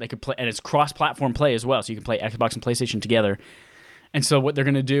Plus so that they could play, and it's cross-platform play as well, so you can play Xbox and PlayStation together. And so what they're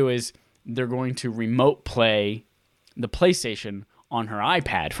going to do is they're going to remote play the PlayStation on her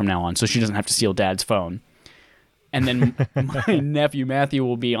iPad from now on, so she doesn't have to steal Dad's phone. And then my nephew Matthew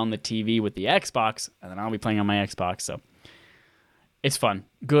will be on the TV with the Xbox, and then I'll be playing on my Xbox. So it's fun.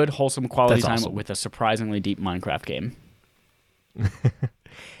 Good, wholesome, quality time with a surprisingly deep Minecraft game.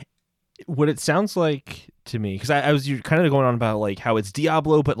 What it sounds like to me, because I was kind of going on about like how it's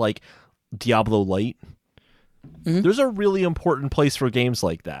Diablo, but like Diablo Light. Mm-hmm. There's a really important place for games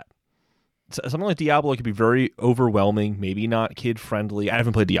like that. Something like Diablo could be very overwhelming, maybe not kid friendly. I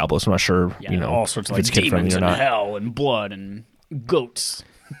haven't played Diablo, so I'm not sure. Yeah, all sorts of like demons and hell and blood and goats.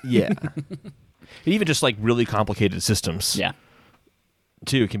 Yeah, and even just like really complicated systems. Yeah,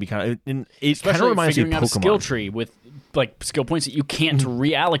 too can be kind of. And it especially kind of reminds me of figuring out Pokemon. A skill tree with like skill points that you can't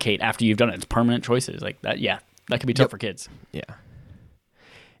reallocate after you've done it. It's permanent choices like that. Yeah, that could be tough for kids. Yeah,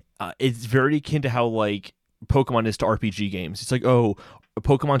 it's very akin to how like Pokemon is to RPG games. It's like, oh,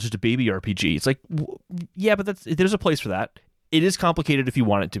 Pokemon's just a baby RPG. It's like, yeah, but there's a place for that. It is complicated if you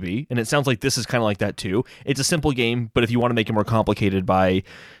want it to be, and it sounds like this is kind of like that too. It's a simple game, but if you want to make it more complicated by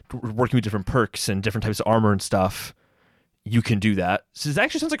working with different perks and different types of armor and stuff, you can do that. So it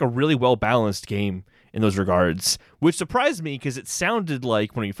actually sounds like a really well-balanced game in those regards, which surprised me because it sounded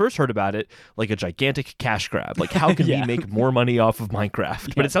like, when we first heard about it, like a gigantic cash grab. Like, how can we make more money off of Minecraft?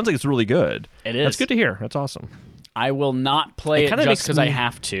 Yeah. But it sounds like it's really good. It is. That's good to hear. That's awesome. I will not play it just because I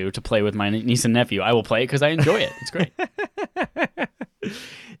have to play with my niece and nephew. I will play it because I enjoy it. It's great.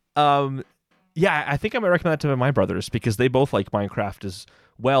 Yeah, I think I might recommend that to my brothers because they both like Minecraft as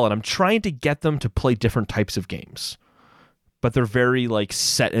well, and I'm trying to get them to play different types of games. But they're very like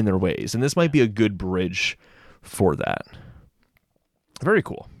set in their ways, and this might be a good bridge for that. Very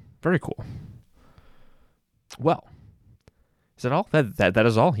cool. Very cool. Well, is that all? That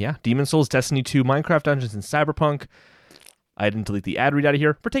is all. Yeah. Demon's Souls, Destiny 2, Minecraft Dungeons, and Cyberpunk. I didn't delete the ad read out of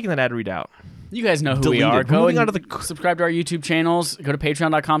here. We're taking that ad read out. You guys know who we are. Go and subscribe to our YouTube channels. Go to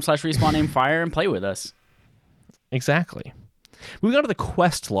patreon.com/respawnnameFire and play with us. Exactly. Moving on to the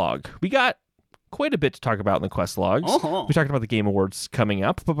quest log. We got quite a bit to talk about in the quest logs. Uh-huh. We talked about the Game Awards coming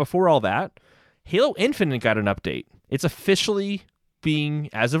up, but before all that, Halo Infinite got an update. It's officially being,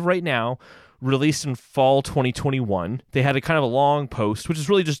 as of right now, released in fall 2021. They had a kind of a long post, which is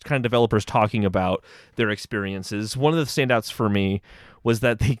really just kind of developers talking about their experiences. One of the standouts for me was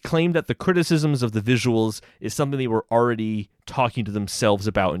that they claimed that the criticisms of the visuals is something they were already talking to themselves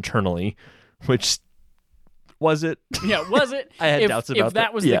about internally, which was it? Yeah, was it? I had doubts about that. If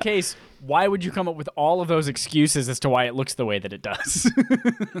that was the case, why would you come up with all of those excuses as to why it looks the way that it does?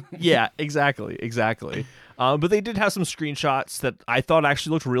 Yeah, exactly. But they did have some screenshots that I thought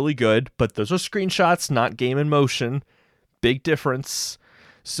actually looked really good, but those are screenshots, not game in motion. Big difference.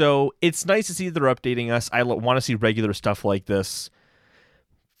 So it's nice to see that they're updating us. I want to see regular stuff like this.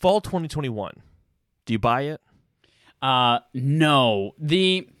 Fall 2021. Do you buy it? No.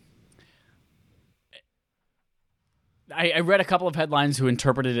 I read a couple of headlines who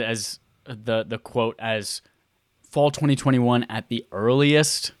interpreted it as the quote as fall 2021 at the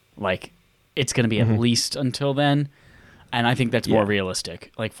earliest. Like, it's going to be at least until then. And I think that's more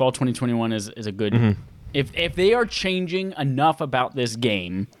realistic. Like, fall 2021 is a good... If they are changing enough about this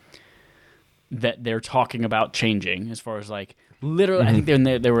game that they're talking about changing, as far as, like, literally... I think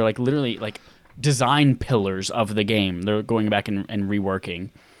they were, like, literally, like, design pillars of the game. They're going back and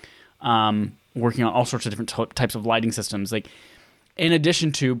reworking. Working on all sorts of different types of lighting systems. Like, in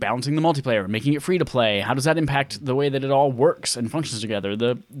addition to balancing the multiplayer, making it free to play, how does that impact the way that it all works and functions together?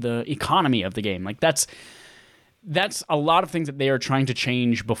 The economy of the game. Like, that's a lot of things that they are trying to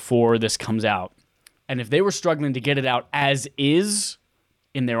change before this comes out. And if they were struggling to get it out as is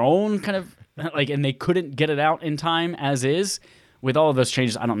in their own kind of like, and they couldn't get it out in time as is, with all of those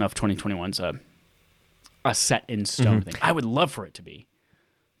changes, I don't know if 2021's a set in stone thing. I would love for it to be,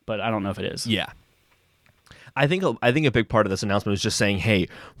 but I don't know if it is. Yeah. I think a big part of this announcement is just saying, hey,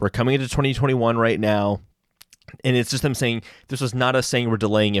 we're coming into 2021 right now. And it's just them saying, this was not us saying we're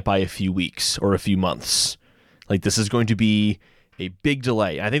delaying it by a few weeks or a few months. Like, this is going to be a big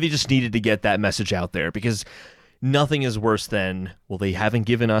delay. I think they just needed to get that message out there, because nothing is worse than, well, they haven't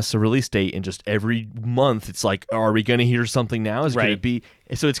given us a release date, and just every month it's like, are we going to hear something now? Is it going to be?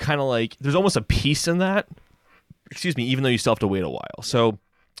 And so it's kind of like, there's almost a peace in that, even though you still have to wait a while. So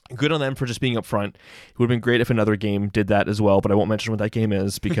good on them for just being upfront. It would have been great if another game did that as well, but I won't mention what that game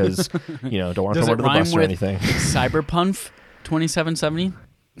is because, don't want to throw under the bus or anything. Cyberpunk 2770?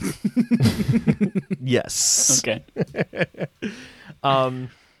 Yes. Okay.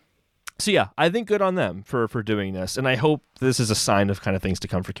 So yeah, I think good on them for doing this, and I hope this is a sign of kind of things to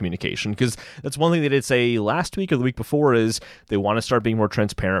come for communication, because that's one thing they did say last week or the week before is they want to start being more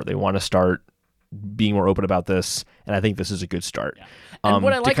transparent. They want to start being more open about this, and I think this is a good start. Yeah. And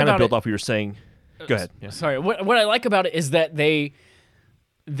what I like to kind of build it, off what you were saying. Go ahead. Yeah. Sorry. What I like about it is that they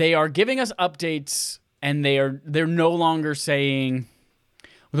are giving us updates, and they're no longer saying,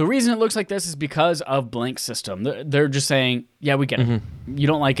 the reason it looks like this is because of blank system. They're just saying, yeah, we get it. You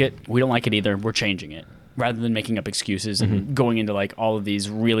don't like it. We don't like it either. We're changing it. Rather than making up excuses and going into like all of these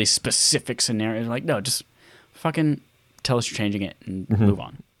really specific scenarios. Like, no, just fucking tell us you're changing it and move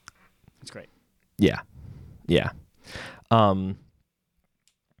on. That's great. Yeah. Yeah. To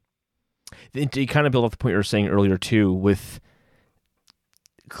kind of build off the point you were saying earlier too, with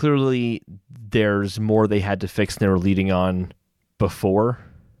clearly there's more they had to fix than they were leading on before.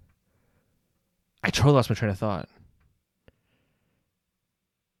 I totally lost my train of thought.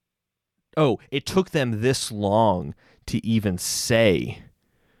 Oh, it took them this long to even say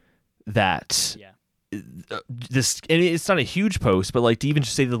that. Yeah. This, and it's not a huge post, but like to even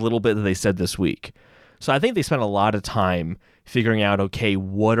just say the little bit that they said this week. So I think they spent a lot of time figuring out, okay,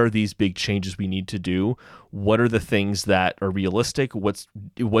 what are these big changes we need to do? What are the things that are realistic? What's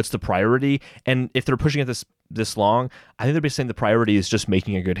the priority? And if they're pushing it this long, I think they're basically saying the priority is just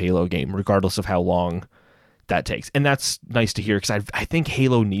making a good Halo game, regardless of how long that takes. And that's nice to hear, because I think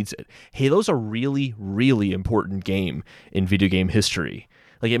Halo needs it. Halo's a really, really important game in video game history.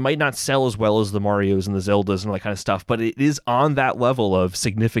 Like, it might not sell as well as the Marios and the Zeldas and all that kind of stuff, but it is on that level of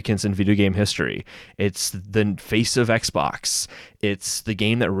significance in video game history. It's the face of Xbox. It's the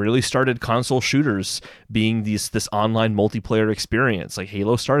game that really started console shooters being this online multiplayer experience. Like,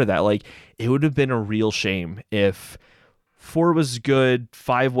 Halo started that. Like, it would have been a real shame if 4 was good,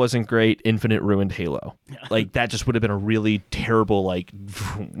 5 wasn't great, Infinite ruined Halo. Yeah. Like, that just would have been a really terrible,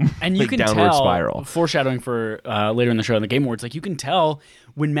 and you can downward tell, spiral. Foreshadowing for later in the show in the Game Awards, like, you can tell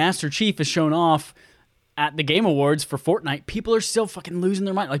when Master Chief is shown off at the Game Awards for Fortnite, people are still fucking losing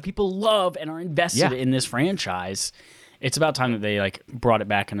their mind. Like, people love and are invested in this franchise. It's about time that they brought it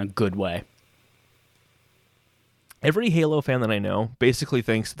back in a good way. Every Halo fan that I know basically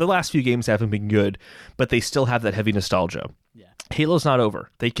thinks the last few games haven't been good, but they still have that heavy nostalgia. Yeah. Halo's not over.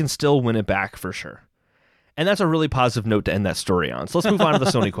 They can still win it back for sure. And that's a really positive note to end that story on. So let's move on to the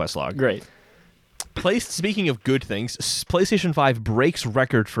Sony Quest log. Great. Speaking of good things, PlayStation 5 breaks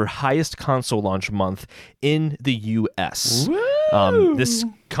record for highest console launch month in the U.S. This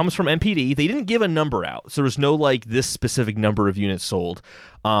comes from NPD. They didn't give a number out, so there was no this specific number of units sold.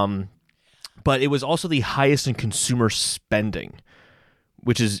 But it was also the highest in consumer spending,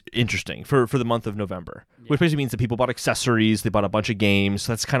 which is interesting for the month of November, which basically means that people bought accessories, they bought a bunch of games.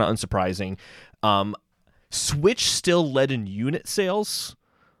 So that's kind of unsurprising. Switch still led in unit sales,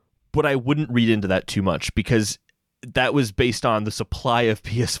 but I wouldn't read into that too much, because that was based on the supply of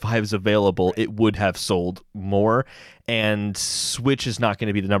PS5s available. It would have sold more, and Switch is not going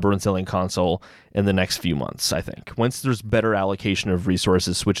to be the number one selling console in the next few months, I think. Once there's better allocation of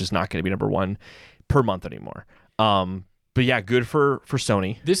resources, Switch is not going to be number one per month anymore. But yeah, good for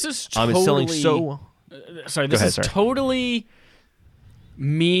Sony. This is totally... it's selling so... This is totally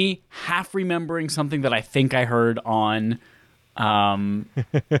me half remembering something that I think I heard on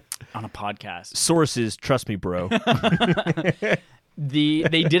a podcast. Sources, trust me, bro.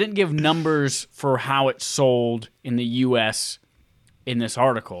 They didn't give numbers for how it sold in the U.S. in this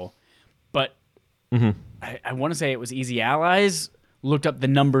article, but I want to say it was Easy Allies looked up the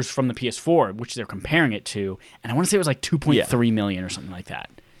numbers from the PS4, which they're comparing it to, and I want to say it was 2.3 million or something like that.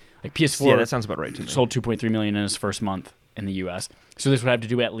 Like PS4, yeah, that sounds about right to me. Sold 2.3 million in its first month in the U.S., so this would have to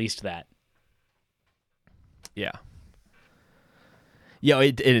do at least that. Yeah. Yeah,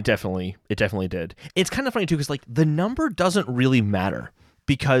 it definitely did. It's kind of funny too, because the number doesn't really matter,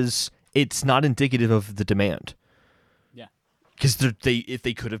 because it's not indicative of the demand. Yeah, because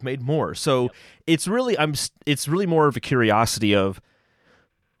they could have made more. So it's really more of a curiosity of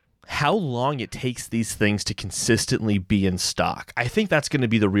how long it takes these things to consistently be in stock. I think that's going to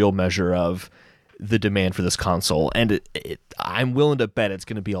be the real measure of the demand for this console, and I'm willing to bet it's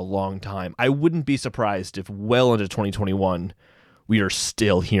going to be a long time. I wouldn't be surprised if well into 2021 we are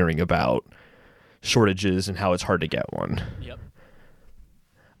still hearing about shortages and how it's hard to get one. Yep.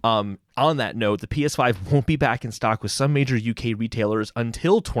 On that note, the PS5 won't be back in stock with some major UK retailers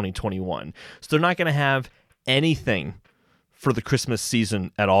until 2021. So they're not going to have anything for the Christmas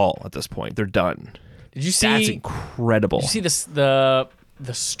season at all at this point. They're done. Did you see? That's incredible. Did you see this? The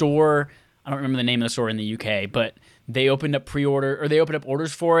store. I don't remember the name of the store in the UK, but they opened up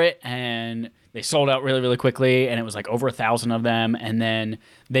orders for it, and they sold out really, really quickly, and it was like over 1,000 of them, and then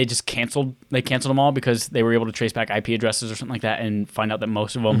they just canceled them all because they were able to trace back IP addresses or something like that and find out that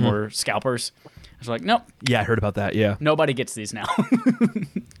most of them were scalpers. I was like, nope. Yeah, I heard about that, yeah. Nobody gets these now.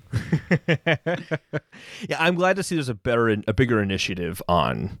 Yeah, I'm glad to see there's a bigger initiative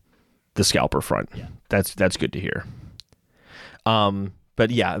on the scalper front. Yeah. That's good to hear. But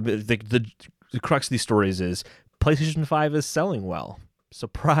yeah, the crux of these stories is PlayStation 5 is selling well.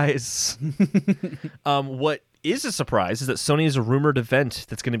 Surprise. What is a surprise is that Sony has a rumored event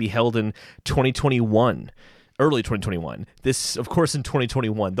that's going to be held in 2021, early 2021. This, of course, in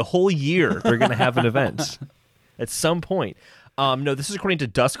 2021. The whole year they're going to have an event at some point. No, this is according to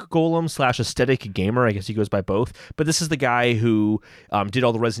Dusk Golem / Aesthetic Gamer. I guess he goes by both. But this is the guy who did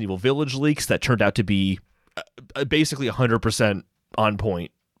all the Resident Evil Village leaks that turned out to be basically 100% on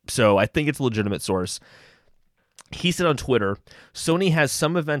point. So I think it's a legitimate source. He said on Twitter, Sony has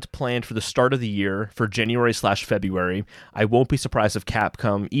some event planned for the start of the year for January / February. I won't be surprised if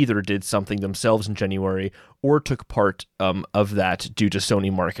Capcom either did something themselves in January or took part of that due to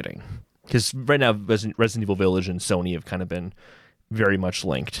Sony marketing. Because right now, Resident Evil Village and Sony have kind of been very much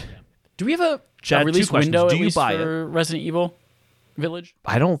linked. Do we have a Chad, release window at least for it? Resident Evil Village?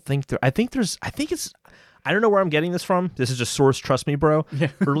 I don't think there. I think it's. I don't know where I'm getting this from. This is just source. Trust me, bro. Yeah.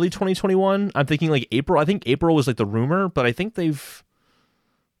 Early 2021. I'm thinking like April. I think April was like the rumor, but I think they've.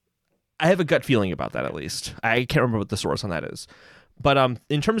 I have a gut feeling about that at least. I can't remember what the source on that is, but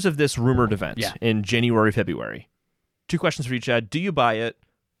in terms of this rumored event in January, February, 2 questions for you, Chad. Do you buy it?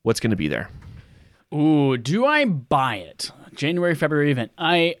 What's going to be there? Ooh, do I buy it? January, February event.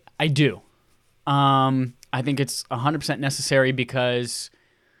 I do. I think it's 100% necessary because,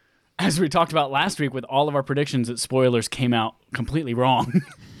 as we talked about last week with all of our predictions that spoilers came out completely wrong.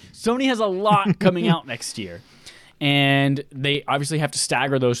 Sony has a lot coming out next year. And they obviously have to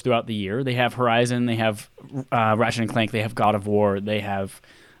stagger those throughout the year. They have Horizon, they have Ratchet & Clank, they have God of War, they have...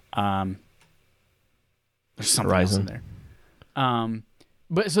 there's something else in there.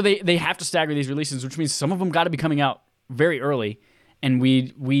 But so they have to stagger these releases, which means some of them got to be coming out very early, and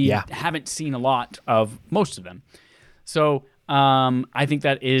we haven't seen a lot of most of them. So I think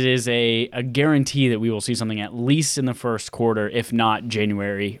that it is a guarantee that we will see something at least in the first quarter, if not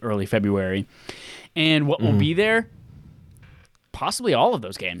January, early February. And what will be there? Possibly all of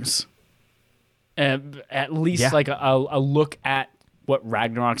those games. At least like a look at what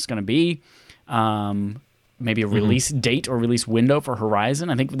Ragnarok's going to be. Maybe a release date or release window for Horizon.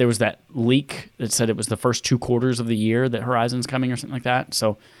 I think there was that leak that said it was the first 2 quarters of the year that Horizon's coming or something like that.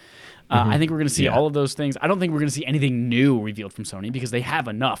 So I think we're going to see all of those things. I don't think we're going to see anything new revealed from Sony because they have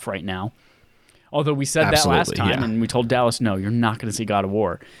enough right now. Although we said that last time and we told Dallas, no, you're not going to see God of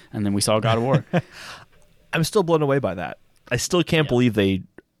War. And then we saw God of War. I'm still blown away by that. I still can't believe they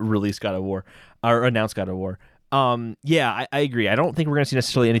released God of War or announced God of War. I agree. I don't think we're going to see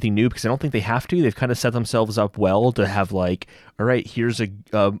necessarily anything new because I don't think they have to. They've kind of set themselves up well to have like, all right, here's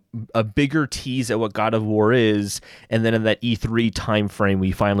a bigger tease at what God of War is, and then in that E3 time frame,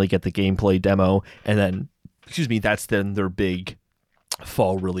 we finally get the gameplay demo, and then, that's then their big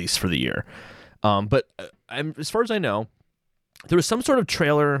fall release for the year. But as far as I know, there was some sort of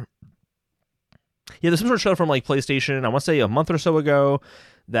trailer. Yeah, there's some sort of trailer from like PlayStation, I want to say a month or so ago,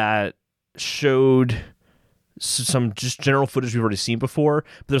 that showed some just general footage we've already seen before,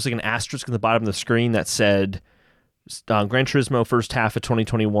 but there's like an asterisk in the bottom of the screen that said Gran Turismo first half of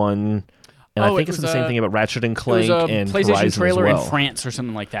 2021, and I think it's the same thing about Ratchet and Clank and PlayStation Horizon trailer as well. in France or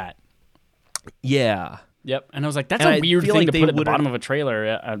something like that. Yeah. Yep. And I was like, that's a weird thing to put at the bottom of a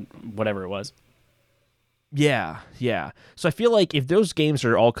trailer, whatever it was. Yeah. So I feel like if those games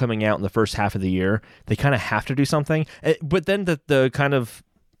are all coming out in the first half of the year, they kind of have to do something. But then the kind of...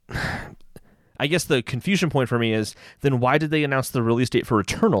 I guess the confusion point for me is, then why did they announce the release date for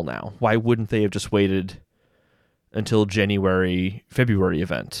Returnal now? Why wouldn't they have just waited until January, February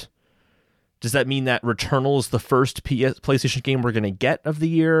event? Does that mean that Returnal is the first PlayStation game we're going to get of the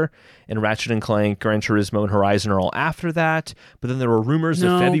year, and Ratchet and Clank, Gran Turismo, and Horizon are all after that? But then there were rumors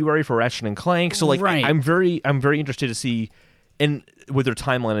of February for Ratchet and Clank. So like, I'm very interested to see and what their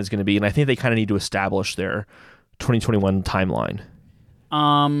timeline is going to be. And I think they kind of need to establish their 2021 timeline.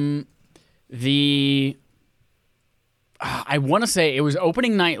 I want to say it was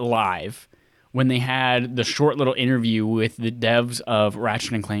opening night live when they had the short little interview with the devs of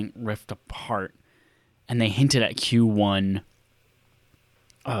Ratchet and Clank Rift Apart, and they hinted at Q1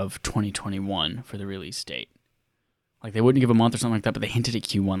 of 2021 for the release date. Like, they wouldn't give a month or something like that, but they hinted at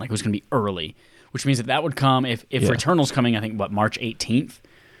Q1, like it was going to be early, which means that would come, if Returnal's coming, I think, March 18th,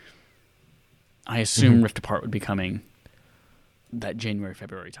 I assume Rift Apart would be coming that January,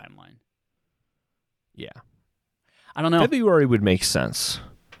 February timeline. Yeah. I don't know. February would make sense.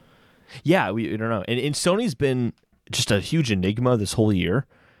 Yeah, we don't know. And Sony's been just a huge enigma this whole year.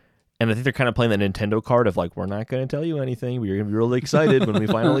 And I think they're kind of playing that Nintendo card of like, we're not going to tell you anything. We're going to be really excited when we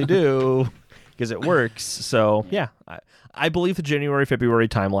finally do, because it works. So, yeah, I believe the January, February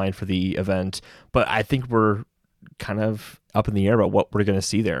timeline for the event, but I think we're kind of up in the air about what we're going to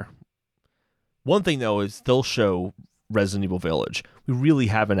see there. One thing, though, is they'll show Resident Evil Village. We really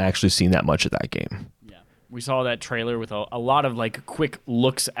haven't actually seen that much of that game. We saw that trailer with a lot of like quick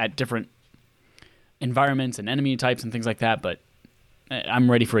looks at different environments and enemy types and things like that, but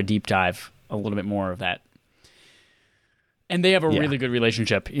I'm ready for a deep dive, a little bit more of that. And they have a really good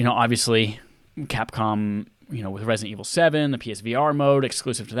relationship. You know, obviously, Capcom, you know, with Resident Evil 7, the PSVR mode,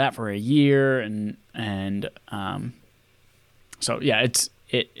 exclusive to that for a year, and so yeah,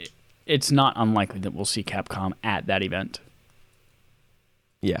 it's not unlikely that we'll see Capcom at that event.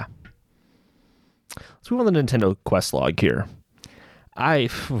 Yeah. Let's move on to the Nintendo Quest log here.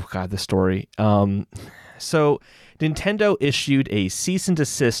 This story. So Nintendo issued a cease and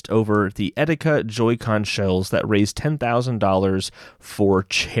desist over the Etika Joy-Con shells that raised $10,000 for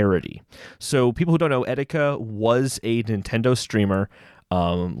charity. So people who don't know, Etika was a Nintendo streamer.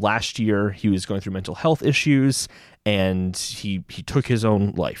 Last year, he was going through mental health issues, and he took his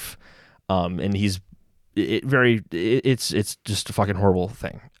own life. And it's just a fucking horrible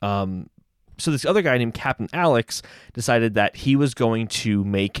thing. So this other guy named Captain Alex decided that he was going to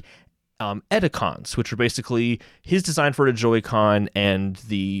make Etikons, which are basically his design for a Joy-Con, and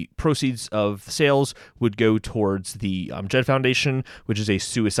the proceeds of the sales would go towards the Jed Foundation, which is a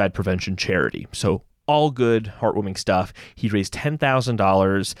suicide prevention charity. So all good, heartwarming stuff. He raised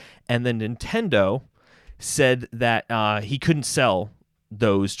 $10,000, and then Nintendo said that he couldn't sell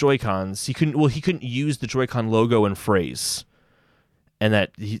those Joy-Cons. He couldn't use the Joy-Con logo and phrase, and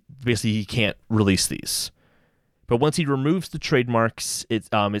that he can't release these. But once he removes the trademarks, it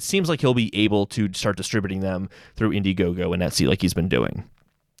seems like he'll be able to start distributing them through Indiegogo and Etsy like he's been doing.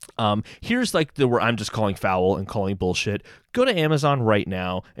 Here's like where I'm just calling foul and calling bullshit. Go to Amazon right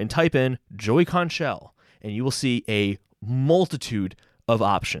now and type in Joy-Con shell, and you will see a multitude of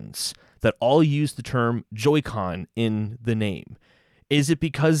options that all use the term Joy-Con in the name. Is it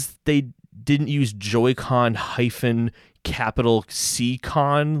because they didn't use Joy-Con hyphen capital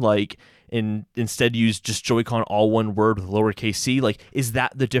C-Con, like, and instead use just Joy-Con all one word with lowercase c? Like, is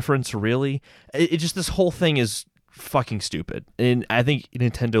that the difference, really? It just, this whole thing is fucking stupid. And I think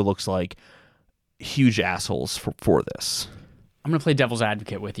Nintendo looks like huge assholes for this. I'm going to play devil's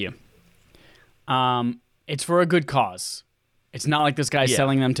advocate with you. It's for a good cause. It's not like this guy's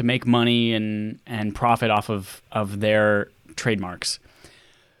selling them to make money and profit off of their trademarks.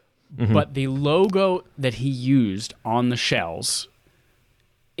 Mm-hmm. But the logo that he used on the shells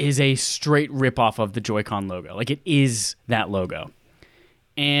is a straight ripoff of the Joy-Con logo. Like, it is that logo.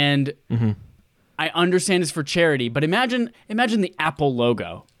 And I understand it's for charity, but imagine the Apple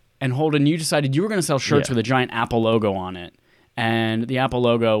logo. And Holden, you decided you were going to sell shirts with a giant Apple logo on it. And the Apple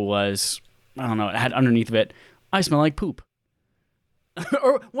logo was, I don't know, it had underneath of it, I smell like poop.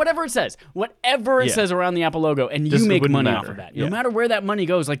 Or whatever it says. Whatever it says around the Apple logo, and you make money off of that. No matter where that money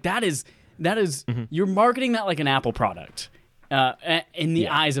goes, like, that is you're marketing that like an Apple product in the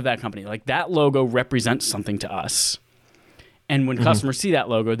eyes of that company. Like, that logo represents something to us. And when customers see that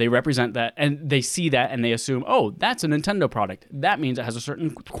logo, they represent that, and they see that, and they assume, oh, that's a Nintendo product. That means it has a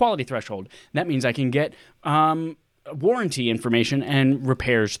certain quality threshold. That means I can get warranty information and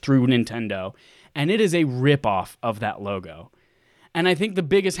repairs through Nintendo. And it is a ripoff of that logo. And I think the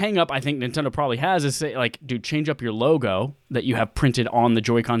biggest hang-up I think Nintendo probably has is, say, like, dude, change up your logo that you have printed on the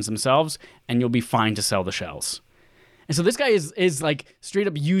Joy-Cons themselves, and you'll be fine to sell the shells. And so this guy is like straight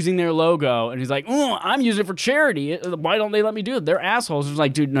up using their logo, and he's like, oh, I'm using it for charity. Why don't they let me do it? They're assholes. It's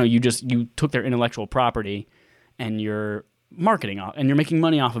like, dude, no, you took their intellectual property, and you're marketing off, and you're making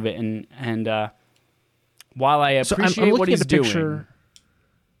money off of it. And while I appreciate what he's doing,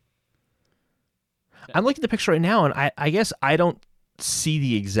 I'm looking at the picture right now, and I guess I don't see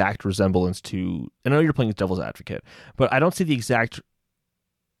the exact resemblance to. I know you're playing as devil's advocate, but I don't see the exact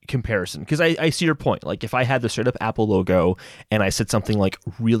comparison because I see your point. Like if I had the straight up Apple logo and I said something like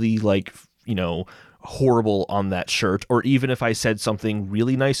really like horrible on that shirt, or even if I said something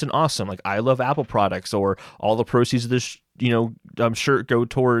really nice and awesome like I love Apple products, or all the proceeds of this shirt go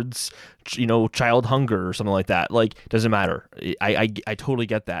towards child hunger or something like that, like doesn't matter. I totally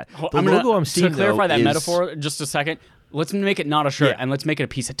get that. The logo I'm seeing, to clarify though, that metaphor just a second, let's make it not a shirt and let's make it a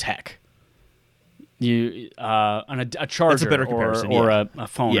piece of tech. A charger. That's a better comparison, or a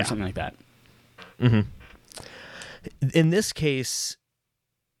phone or something like that. Mm-hmm. In this case,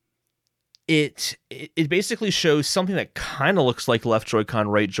 it basically shows something that kind of looks like left Joy-Con,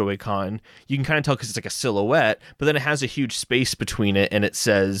 right Joy-Con. You can kind of tell because it's like a silhouette, but then it has a huge space between it, and it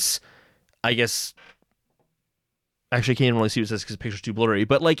says, I guess. Actually, I can't even really see what it says because the picture's too blurry.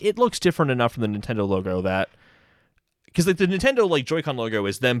 But like, it looks different enough from the Nintendo logo that, because like the Nintendo like Joy-Con logo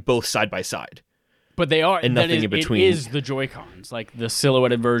is them both side by side. But they are, and nothing in between. It is the Joy-Cons, like the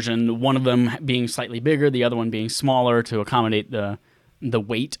silhouetted version, one of them being slightly bigger, the other one being smaller to accommodate the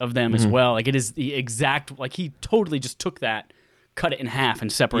weight of them as well. Like it is the exact, like he totally just took that, cut it in half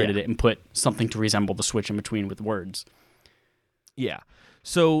and separated it and put something to resemble the Switch in between with words. Yeah.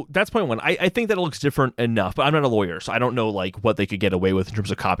 So that's point one. I think that it looks different enough, but I'm not a lawyer, so I don't know like what they could get away with in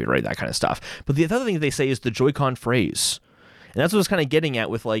terms of copyright, that kind of stuff. But the other thing they say is the Joy-Con phrase. And that's what I was kind of getting at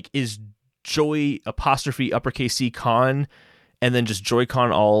with like, is Joy apostrophe uppercase C con and then just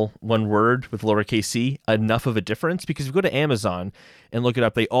Joy-Con all one word with lowercase c enough of a difference? Because if you go to Amazon and look it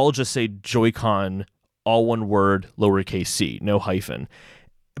up, they all just say Joy-Con all one word lowercase c, no hyphen.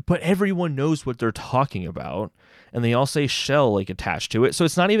 But everyone knows what they're talking about, and they all say shell like attached to it. So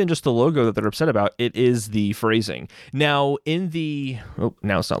it's not even just the logo that they're upset about, it is the phrasing. Now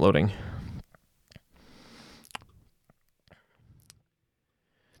now it's not loading.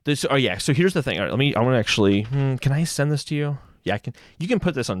 So here's the thing. All right, I want to actually, can I send this to you? Yeah, I can. You can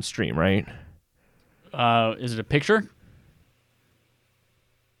put this on stream, right? Is it a picture?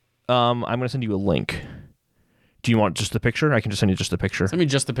 I'm going to send you a link. Do you want just the picture? I can just send you just the picture. Send me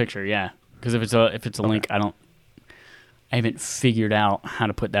just the picture, yeah. Because if it's a link, I haven't figured out how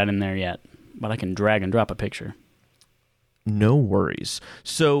to put that in there yet. But I can drag and drop a picture. No worries.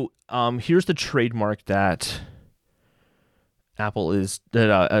 So here's the trademark that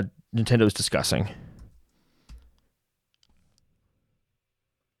Nintendo is discussing.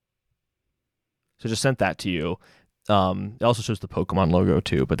 So just sent that to you. It also shows the Pokemon logo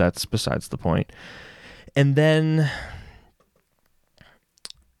too, but that's besides the point. And then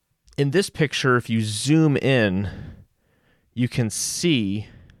in this picture, if you zoom in, you can see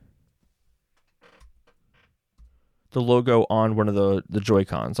the logo on one of the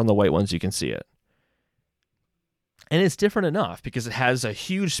Joy-Cons. On the white ones, you can see it. And it's different enough because it has a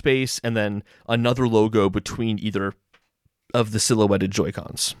huge space and then another logo between either of the silhouetted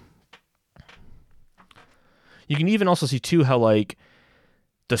Joy-Cons. You can even also see, too, how, like,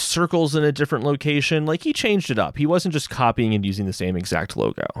 the circle's in a different location. Like, he changed it up. He wasn't just copying and using the same exact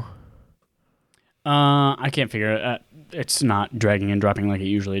logo. I can't figure it. It's not dragging and dropping like it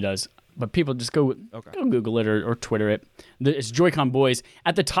usually does. But people just go Google it or Twitter it. It's Joy-Con Boys.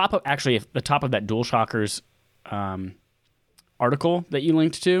 At the top of that DualShockers article that you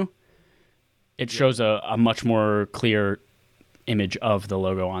linked to, it shows a much more clear image of the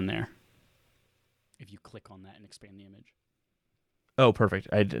logo on there. If you click on that and expand the image. Oh, perfect.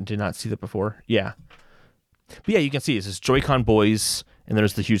 I did not see that before. Yeah. But yeah, you can see it says Joy-Con Boys, and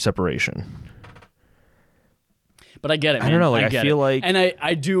there's the huge separation. But I get it, man. I don't know. Like, I feel like... And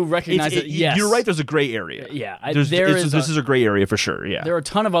I do recognize that, yes. You're right, there's a gray area. Yeah. This is a gray area for sure, yeah. There are a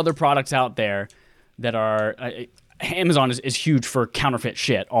ton of other products out there that are... Amazon is huge for counterfeit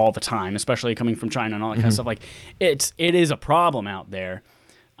shit all the time, especially coming from China and all that kind of stuff. Like, it is a problem out there.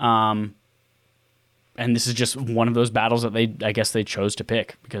 And this is just one of those battles that I guess they chose to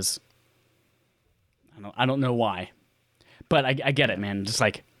pick because I don't know why, but I get it, man. Just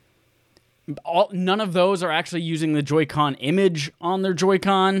like none of those are actually using the Joy-Con image on their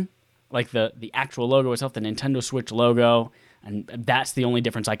Joy-Con, like the actual logo itself, the Nintendo Switch logo, and that's the only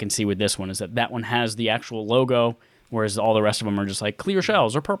difference I can see with this one is that one has the actual logo, whereas all the rest of them are just like clear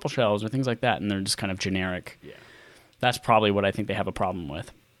shells or purple shells or things like that, and they're just kind of generic. Yeah, that's probably what I think they have a problem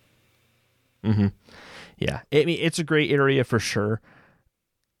with. Mm-hmm. Yeah, I mean, it's a gray area for sure.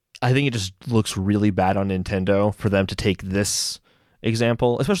 I think it just looks really bad on Nintendo for them to take this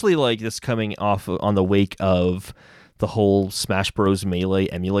example, especially like this coming off on the wake of the whole Smash Bros. Melee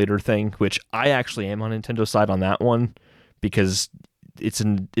emulator thing, which I actually am on Nintendo's side on that one because it's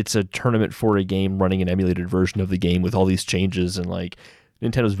a tournament for a game running an emulated version of the game with all these changes, and like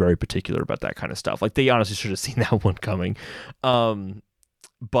Nintendo's very particular about that kind of stuff. Like they honestly should have seen that one coming.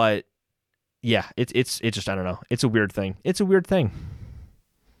 But yeah, it's just, I don't know. It's a weird thing. It's a weird thing.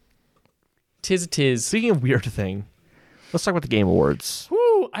 Tis a tis. Speaking of weird thing, let's talk about the Game Awards.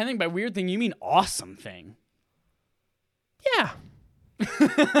 Woo! I think by weird thing you mean awesome thing. Yeah.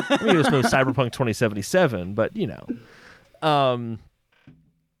 I mean, there's no Cyberpunk 2077, but you know.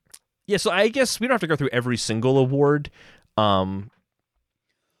 Yeah, so I guess we don't have to go through every single award.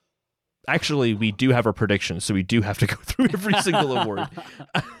 Actually, we do have our predictions, so we do have to go through every single award.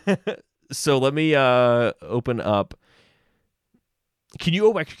 So let me open up. Can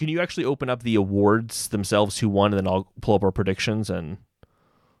you actually open up the awards themselves, who won, and then I'll pull up our predictions, and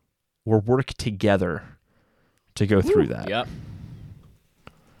we'll work together to go through that. Yep.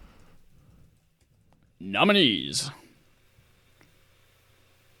 Nominees.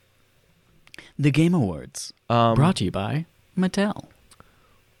 The Game Awards. Brought to you by Mattel.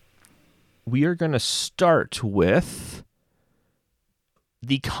 We are going to start with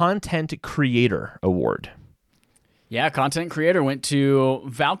the Content Creator Award. Yeah, Content Creator went to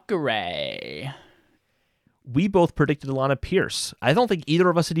Valkyrae. We both predicted Alana Pierce. I don't think either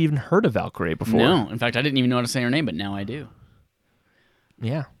of us had even heard of Valkyrae before. No, in fact, I didn't even know how to say her name, but now I do.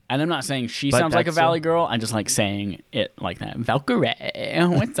 Yeah. And I'm not saying she But sounds like a that's Valley girl. I just like saying it like that. Valkyrae.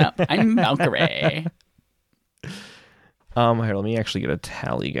 What's up? I'm Valkyrae. Here, let me actually get a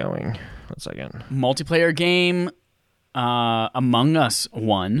tally going. 1 second. Multiplayer game, Among Us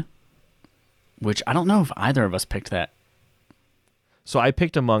won, which I don't know if either of us picked that. So I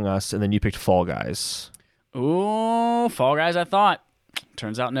picked Among Us, and then you picked Fall Guys. Ooh, Fall Guys, I thought.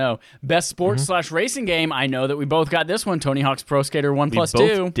 Turns out no. Best sports / racing game. I know that we both got this one. Tony Hawk's Pro Skater 1+2.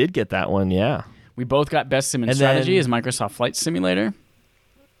 We both did get that one, yeah. We both got Best Sim and And Strategy then- as Microsoft Flight Simulator.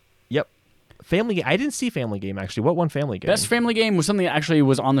 Yep. Family Game. I didn't see Family Game, actually. What won Family Game? Best family game was something that actually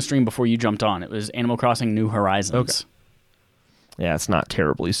was on the stream before you jumped on. It was Animal Crossing New Horizons. Okay. Yeah, it's not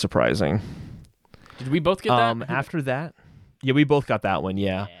terribly surprising. Did we both get that? After that, yeah, we both got that one,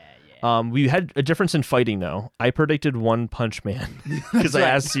 yeah. We had a difference in fighting, though. I predicted One Punch Man because I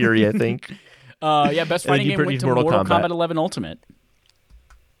asked Siri, I think. Yeah, best And fighting you game went to predicted Mortal Mortal Kombat Kombat. 11 Ultimate.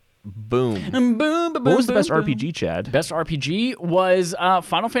 Boom. Boom, boom, What was the boom, best boom. RPG, Chad? Best RPG was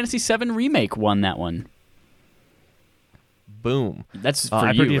Final Fantasy VII Remake won that one. Boom. That's for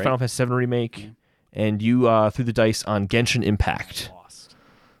I you, predicted right? Final Fantasy VII Remake, and you threw the dice on Genshin Impact. Lost.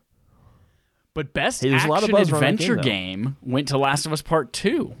 But best Hey, there's a lot of action buzz around that adventure game, game went to Last of Us Part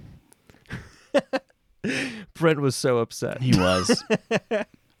 2. Brent was so upset. He was.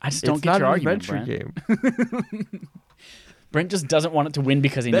 I just don't It's get not your an argument, adventure Brent. game. Brent just doesn't want it to win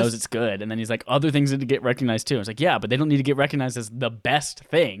because he Best- knows it's good, and then he's like, other things need to get recognized too. It's like, yeah, but they don't need to get recognized as the best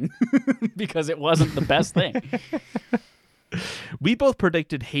thing because it wasn't the best thing. We both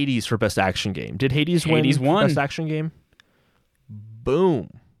predicted Hades for best action game. Did Hades Hades win won. best action game? Boom.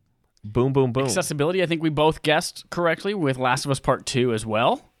 Boom, boom, boom. Accessibility, I think we both guessed correctly with Last of Us Part 2 as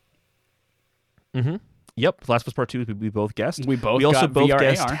well. Mm-hmm. Yep. Last of Us Part 2, we both guessed. We both We also got both VR,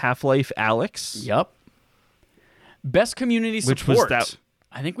 guessed AR. Half-Life Alyx. Yep. Best community Which support. was that-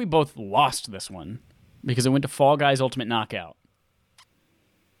 I think we both lost this one because it went to Fall Guys Ultimate Knockout.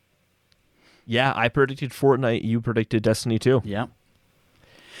 Yeah, I predicted Fortnite. You predicted Destiny 2. Yep.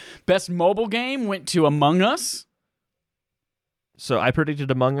 Best mobile game went to Among Us. So I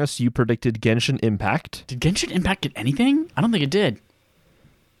predicted Among Us. You predicted Genshin Impact. Did Genshin Impact get anything? I don't think it did.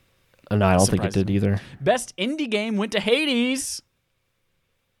 No, I don't think it Surprising. did either. Best indie game went to Hades.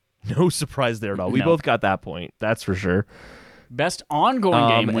 No surprise there at all. We No. both got that point. That's for sure. Best ongoing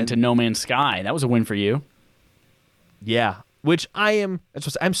game went to and- No Man's Sky. That was a win for you. Yeah, which I'm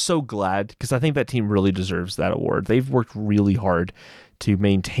so glad because I think that team really deserves that award. They've worked really hard to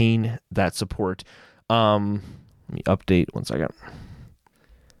maintain that support. Let me update 1 second.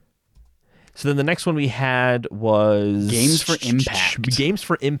 So then the next one we had was Games for Impact. Games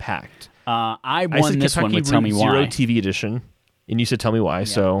for Impact. I I won said this one Kentucky with Tell Me Route Zero Why. TV edition, and you said Tell Me Why.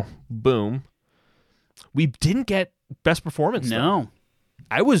 So boom. We didn't get best performance. though. No.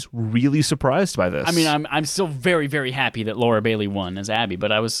 I was really surprised by this. I mean, I'm still very, very happy that Laura Bailey won as Abby,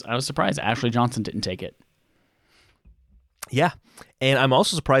 but I was surprised Ashley Johnson didn't take it. Yeah. And I'm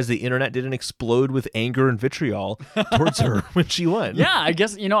also surprised the internet didn't explode with anger and vitriol towards her when she won. Yeah, I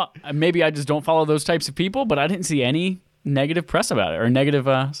guess, maybe I just don't follow those types of people, but I didn't see any negative press about it or negative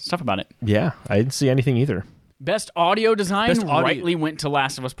stuff about it. Yeah, I didn't see anything either. Best audio design Best audio- rightly went to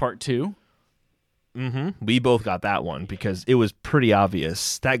Last of Us Part 2. We both got that one because it was pretty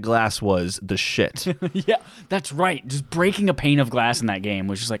obvious. That glass was the shit. Yeah, that's right. Just breaking a pane of glass in that game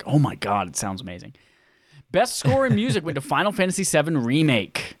was just like, oh my god, it sounds amazing. Best score in music went to Final Fantasy VII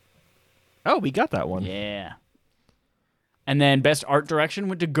Remake. Oh, we got that one. Yeah. And then best art direction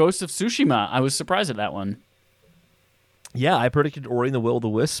went to Ghost of Tsushima. I was surprised at that one. Yeah, I predicted Ori and the Will of the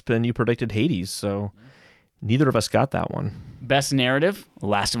Wisp, and you predicted Hades, so neither of us got that one. Best narrative,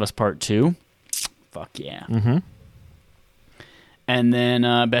 Last of Us Part 2. Fuck yeah. Mm-hmm. And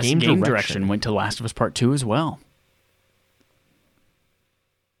then best game direction went to Last of Us Part 2 as well.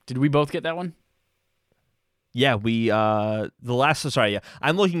 Did we both get that one? Yeah, I'm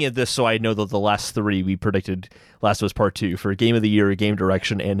looking at this so I know that the last three we predicted Last of Us Part 2 for Game of the Year, Game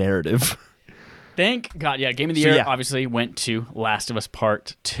Direction, and Narrative. Thank God. Yeah, Game of the Year obviously went to Last of Us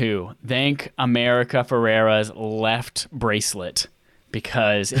Part 2. Thank America Ferrera's left bracelet.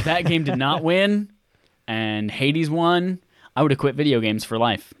 Because if that game did not win and Hades won, I would have quit video games for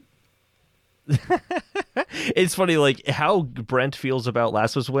life. It's funny, like, how Brent feels about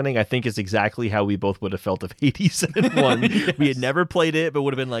Last of Us winning, I think is exactly how we both would have felt if Hades had won. Yes. We had never played it, but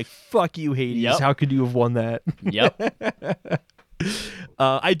would have been like, fuck you, Hades. Yep. How could you have won that? Yep.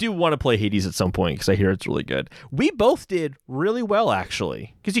 I do want to play Hades at some point because I hear it's really good. We both did really well,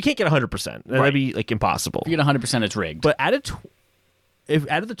 actually, because you can't get 100%. That'd be like impossible. If you get 100%, it's rigged. But out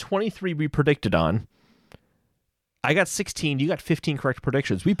of the 23 we predicted on, I got 16. You got 15 correct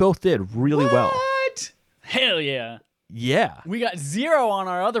predictions. We both did really well. What? Hell yeah. Yeah. We got 0 on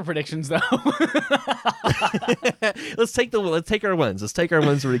our other predictions, though. Let's take our wins. Let's take our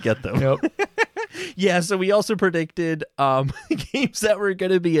wins where we get them. Yep. Yeah, so we also predicted games that were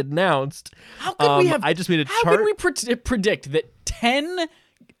going to be announced. How could we have? I just made a chart. How could we predict that 10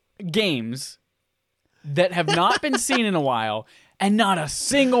 games that have not been seen in a while and not a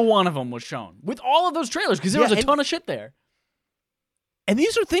single one of them was shown with all of those trailers? Because there was a ton of shit there. And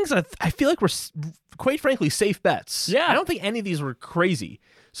these are things that I feel like were, quite frankly, safe bets. Yeah. I don't think any of these were crazy.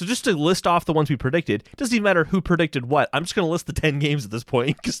 So just to list off the ones we predicted, it doesn't even matter who predicted what. I'm just going to list the 10 games at this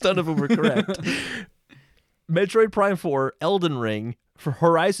point because none of them were correct. Metroid Prime 4, Elden Ring, for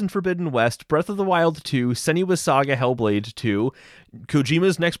Horizon Forbidden West, Breath of the Wild 2, Senua's Saga Hellblade 2,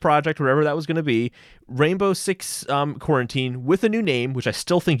 Kojima's next project, wherever that was going to be, Rainbow Six Quarantine with a new name, which I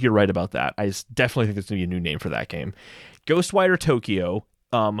still think you're right about that. I definitely think there's going to be a new name for that game. Ghostwire Tokyo,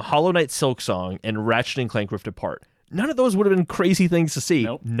 Hollow Knight Silksong, and Ratchet & Clank Rift Apart. None of those would have been crazy things to see.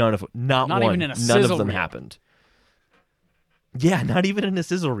 Nope. None of them. Not one. Even in a None of them reel. happened. Yeah, not even in a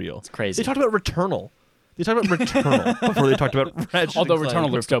sizzle reel. It's crazy. They talked about Returnal. Before they talked about Ratchet. Although Clank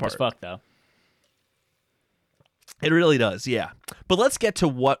Returnal looks Rift dope Apart. as fuck, though. It really does, yeah. But let's get to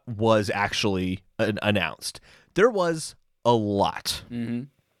what was actually announced. There was a lot. Mm-hmm.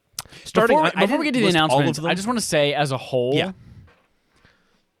 Before we get to the announcements, I just want to say, as a whole, yeah.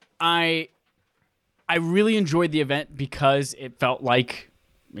 I really enjoyed the event because it felt like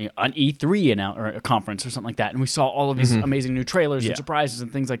an E3 or a conference or something like that, and we saw all of these amazing new trailers and surprises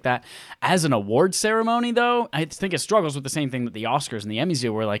and things like that. As an award ceremony, though, I think it struggles with the same thing that the Oscars and the Emmys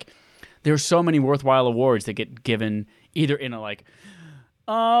do, where like there's so many worthwhile awards that get given either in a like,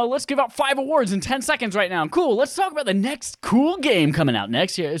 let's give out 5 awards in 10 seconds right now. Cool. Let's talk about the next cool game coming out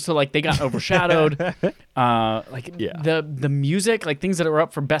next year. So like they got overshadowed. The music, like things that were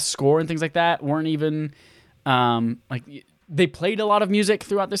up for best score and things like that weren't even like they played a lot of music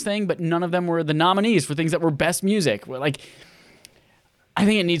throughout this thing, but none of them were the nominees for things that were best music. Like I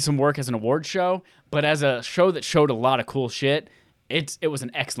think it needs some work as an award show, but as a show that showed a lot of cool shit, it was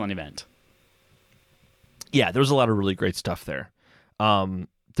an excellent event. Yeah, there was a lot of really great stuff there.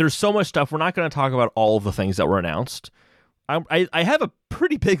 There's so much stuff. We're not going to talk about all of the things that were announced. I have a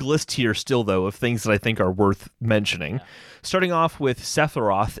pretty big list here still, though, of things that I think are worth mentioning. Yeah. Starting off with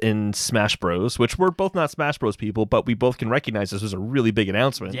Sephiroth in Smash Bros., which we're both not Smash Bros. People, but we both can recognize this was a really big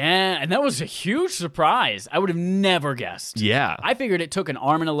announcement. Yeah, and that was a huge surprise. I would have never guessed. Yeah. I figured it took an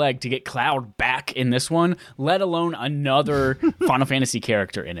arm and a leg to get Cloud back in this one, let alone another Final Fantasy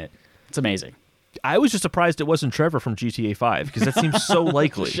character in it. It's amazing. I was just surprised it wasn't Trevor from GTA 5 because that seems so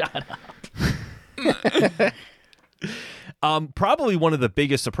likely. Shut up. Probably one of the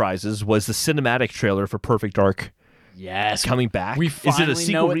biggest surprises was the cinematic trailer for Perfect Dark. Yes, coming back. We finally is it a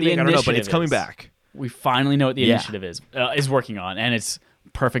sequel know what remake? the I don't know, but it's initiative coming is. back. We finally know what the initiative is working on, and it's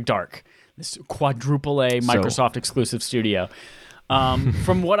Perfect Dark, this quadruple A Microsoft exclusive studio.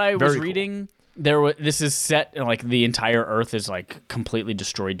 From what I was reading. This is set like the entire Earth is like completely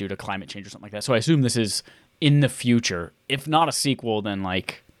destroyed due to climate change or something like that. So I assume this is in the future. If not a sequel, then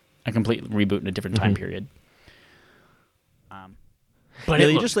like a complete reboot in a different time period. But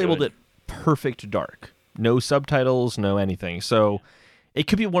they just labeled it perfect dark. No subtitles, no anything. So it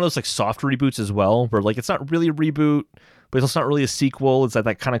could be one of those like soft reboots as well, where like it's not really a reboot, but it's not really a sequel. It's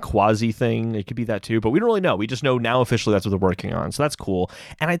that kind of quasi thing. It could be that too, but we don't really know. We just know now officially that's what they're working on. So that's cool.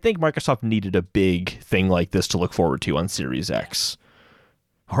 And I think Microsoft needed a big thing like this to look forward to on Series X.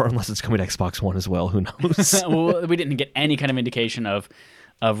 Or unless it's coming to Xbox One as well, who knows? Well, we didn't get any kind of indication of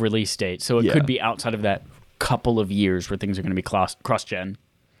release date, so it could be outside of that couple of years where things are going to be cross-gen.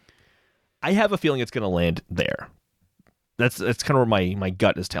 I have a feeling it's going to land there. That's kind of where my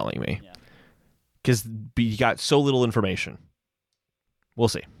gut is telling me. Because you got so little information. We'll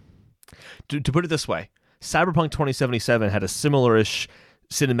see. To put it this way, Cyberpunk 2077 had a similar-ish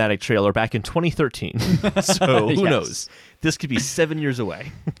cinematic trailer back in 2013. So who knows? This could be 7 years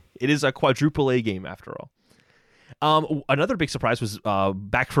away. It is a quadruple A game after all. Another big surprise was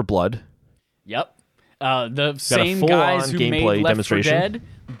Back 4 Blood. Yep. The same guys who made Left 4 Dead,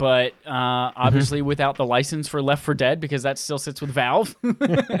 but obviously without the license for Left 4 Dead because that still sits with Valve.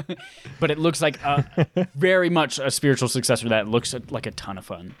 But it looks like very much a spiritual successor that looks like a ton of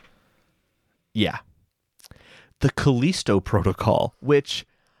fun. Yeah. The Callisto Protocol, which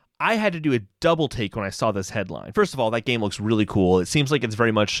I had to do a double take when I saw this headline. First of all, that game looks really cool. It seems like it's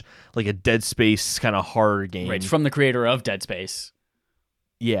very much like a Dead Space kind of horror game. Right, it's from the creator of Dead Space.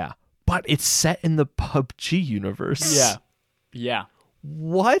 Yeah. But it's set in the PUBG universe. Yeah.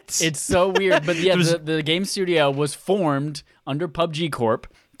 What? It's so weird. But yeah, the game studio was formed under PUBG Corp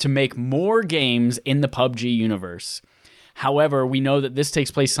to make more games in the PUBG universe. However, we know that this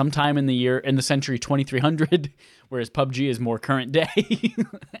takes place sometime in the century 2300, whereas PUBG is more current day.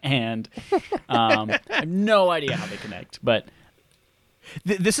 And I have no idea how they connect, but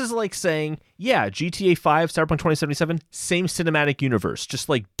this is like saying, yeah, GTA 5, Cyberpunk 2077, same cinematic universe, just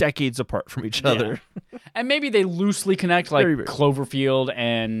like decades apart from each other. And maybe they loosely connect like Cloverfield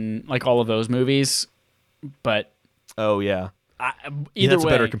and like all of those movies, but oh yeah. Either that's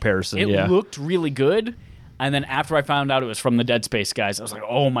way, a better comparison. It looked really good. And then after I found out it was from the Dead Space guys, I was like,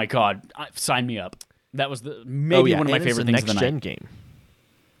 "Oh my god, sign me up!" That was maybe one of my favorite things of the night. Next gen game.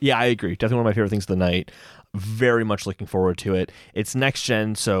 Yeah, I agree. Definitely one of my favorite things of the night. Very much looking forward to it. It's next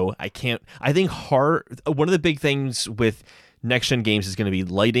gen, so I think one of the big things with next gen games is going to be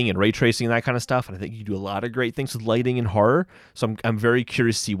lighting and ray tracing and that kind of stuff. And I think you do a lot of great things with lighting and horror. So I'm very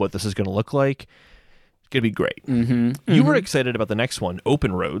curious to see what this is going to look like. Gonna be great. You were excited about the next one,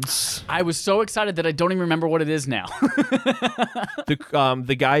 Open Roads. I was so excited that I don't even remember what it is now.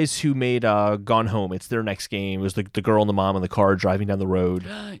 The guys who made Gone Home, it's their next game. It was the girl and the mom in the car driving down the road.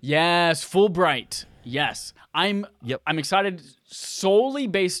 Yes, Fulbright. Yes, I'm excited solely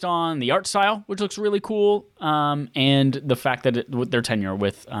based on the art style, which looks really cool, and the fact that with their tenure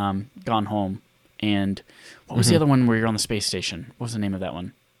with Gone Home, and what was the other one where you're on the space station? What was the name of that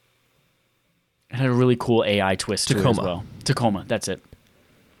one? It had a really cool AI twist to it as well. Tacoma, that's it.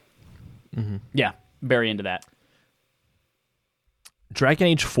 Yeah, very into that. Dragon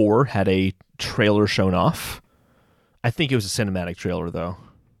Age 4 had a trailer shown off. I think it was a cinematic trailer, though.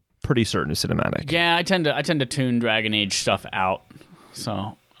 Pretty certain it's cinematic. Yeah, I tend to tune Dragon Age stuff out,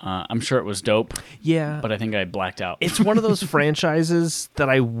 so I'm sure it was dope. Yeah, but I think I blacked out. It's one of those franchises that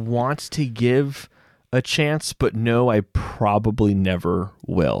I want to give a chance, but no, I probably never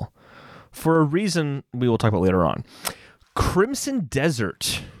will. For a reason we will talk about later on. Crimson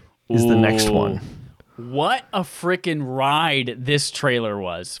Desert is the next one. What a freaking ride this trailer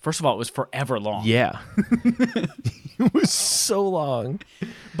was. First of all, it was forever long. Yeah. It was so long.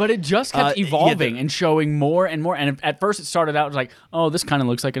 But it just kept evolving and showing more and more. And at first it started out like, oh, this kind of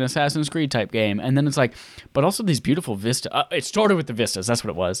looks like an Assassin's Creed type game. And then it's like, but also these beautiful vistas. It started with the vistas. That's what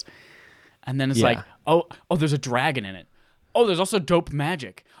it was. And then it's like, oh, there's a dragon in it. Oh, there's also dope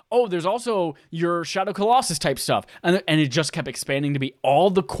magic. Oh, there's also your Shadow Colossus type stuff. And it just kept expanding to be all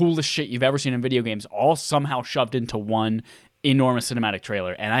the coolest shit you've ever seen in video games, all somehow shoved into one enormous cinematic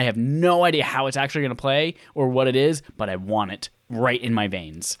trailer. And I have no idea how it's actually going to play or what it is, but I want it right in my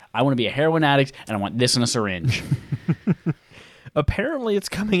veins. I want to be a heroin addict, and I want this in a syringe. Apparently, it's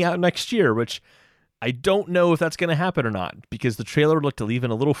coming out next year, which I don't know if that's going to happen or not, because the trailer looked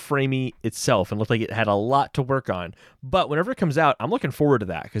even a little framey itself and looked like it had a lot to work on. But whenever it comes out, I'm looking forward to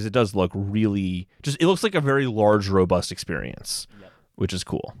that because it does look really it looks like a very large, robust experience, which is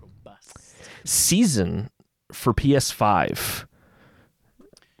cool. Season for PS5,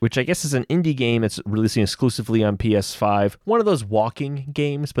 which I guess is an indie game. It's releasing exclusively on PS5. One of those walking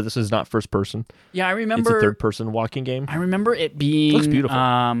games, but this is not first person. Yeah, I remember. It's a third person walking game. I remember it being. It looks beautiful.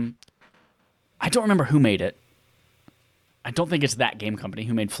 I don't remember who made it. I don't think it's that game company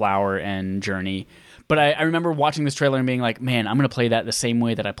who made Flower and Journey, But I remember watching this trailer and being like, man, I'm going to play that the same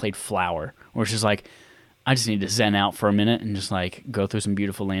way that I played Flower, where it's just like, I just need to zen out for a minute and just like go through some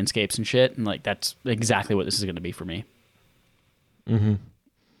beautiful landscapes and shit. And like, that's exactly what this is going to be for me. Mm-hmm.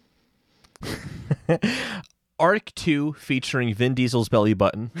 Arc 2 featuring Vin Diesel's belly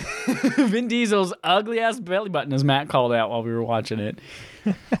button. Vin Diesel's ugly ass belly button, as Matt called out while we were watching it.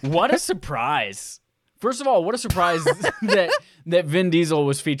 What a surprise. First of all, what a surprise that Vin Diesel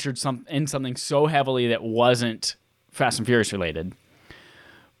was featured in something so heavily that wasn't Fast and Furious related.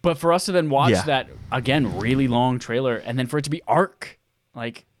 But for us to then watch that, again, really long trailer, and then for it to be Arc,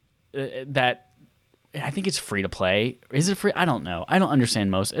 like, that, I think it's free to play. Is it free? I don't know. I don't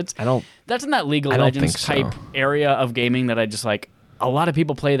understand most. That's in that League of Legends type area of gaming that I just like, a lot of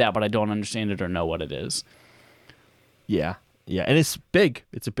people play that, but I don't understand it or know what it is. Yeah. Yeah, and it's big.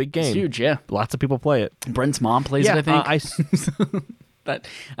 It's a big game. It's huge, yeah. Lots of people play it. Brent's mom plays it, I think.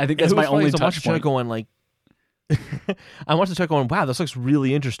 I think that's my only touch point. Going like, I watched the trailer going, wow, this looks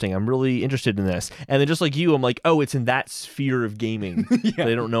really interesting. I'm really interested in this. And then just like you, I'm like, oh, it's in that sphere of gaming that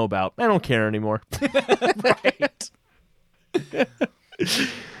I don't know about. I don't care anymore. Right.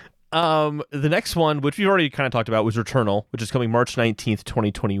 The next one, which we've already kind of talked about, was Returnal, which is coming March 19th,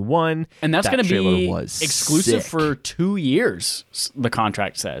 2021. And that's going to be exclusive sick. for 2 years, the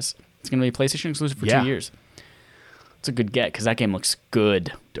contract says. It's going to be PlayStation exclusive for 2 years. It's a good get because that game looks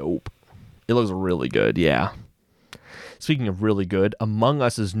good. Dope. It looks really good, yeah. Speaking of really good, Among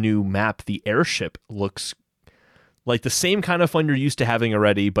Us's new map, the airship, looks like the same kind of fun you're used to having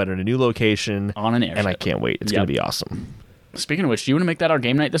already, but in a new location. On an airship. And I can't wait. It's going to be awesome. Speaking of which, do you want to make that our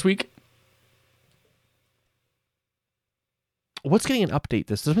game night this week? What's getting an update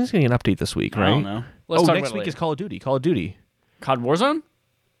this? Something's getting an update this week, right? I don't know. Let's talk next about it week later. is Call of Duty. Call of Duty. COD Warzone?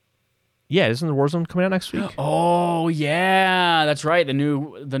 Yeah, isn't the Warzone coming out next week? Oh, yeah. That's right. The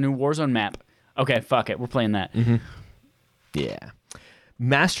new Warzone map. Okay, fuck it. We're playing that. Mm-hmm. Yeah.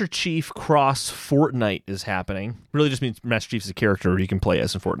 Master Chief Cross Fortnite is happening. Really just means Master Chief is a character you can play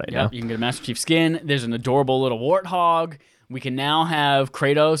as in Fortnite now. You can get a Master Chief skin. There's an adorable little warthog. We can now have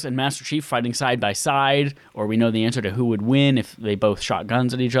Kratos and Master Chief fighting side by side, or we know the answer to who would win if they both shot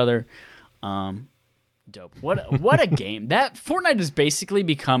guns at each other. Dope. What a game. That Fortnite is basically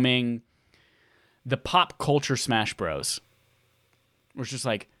becoming the pop culture Smash Bros. Where it's just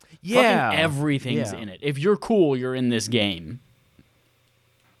like, fucking everything's in it. If you're cool, you're in this game.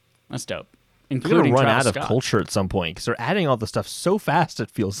 That's dope. Including run Travis out of Scott. culture at some point because they're adding all the stuff so fast. It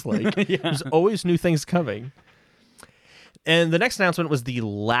feels like there's always new things coming. And the next announcement was the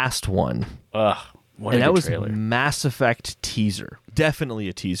last one. Ugh, what a and that good was trailer. Mass Effect teaser. Definitely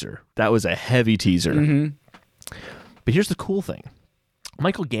a teaser. That was a heavy teaser. Mm-hmm. But here's the cool thing: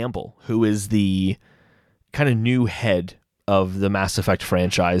 Michael Gamble, who is the kind of new head of the Mass Effect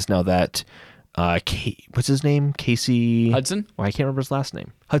franchise, now that what's his name? Casey Hudson? Well, I can't remember his last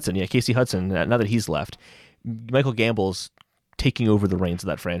name. Hudson, yeah, Casey Hudson. Now that he's left, Michael Gamble's taking over the reins of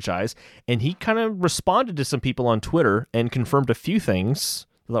that franchise, and he kind of responded to some people on Twitter and confirmed a few things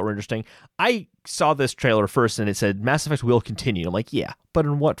that were interesting. I saw this trailer first, and it said Mass Effect will continue. I'm like, yeah, but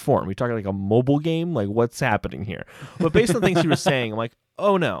in what form? Are we talking like a mobile game? Like, what's happening here? But based on things he was saying, I'm like,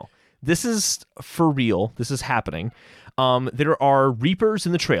 oh no, this is for real. This is happening. There are Reapers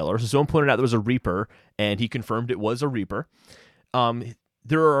in the trailer. So someone pointed out there was a Reaper, and he confirmed it was a Reaper.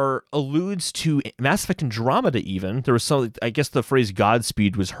 There are alludes to Mass Effect Andromeda even. There was some, I guess the phrase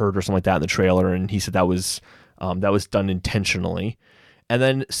Godspeed was heard or something like that in the trailer, and he said that was done intentionally. And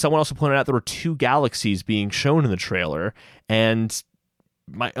then someone also pointed out there were 2 galaxies being shown in the trailer, and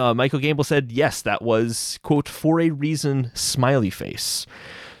Michael Gamble said, yes, that was, quote, for a reason, smiley face.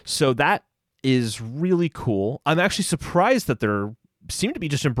 So that is really cool. I'm actually surprised that they're seem to be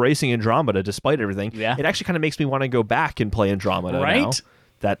just embracing Andromeda despite everything. Yeah. It actually kind of makes me want to go back and play Andromeda now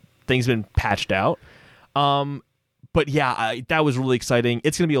that thing's been patched out. But yeah, that was really exciting.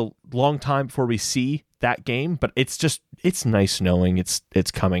 It's going to be a long time before we see that game, but it's nice knowing it's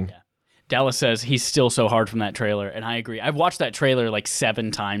coming. Yeah. Dallas says he's still so hard from that trailer, and I agree. I've watched that trailer like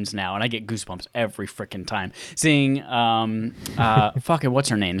 7 times now, and I get goosebumps every freaking time. Seeing, fucking, what's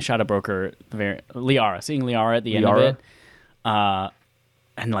her name? The Shadow Broker, Liara. Seeing Liara at the end of it,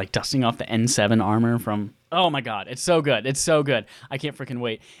 and like dusting off the N7 armor from, oh my god, it's so good. It's so good. I can't freaking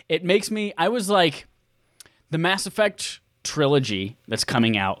wait. It makes me, I was like, the Mass Effect trilogy that's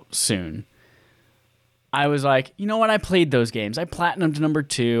coming out soon. I was like, you know what? I played those games. I platinumed number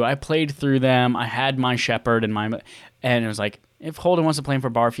 2. I played through them. I had my Shepard and it was like, if Holden wants to play him for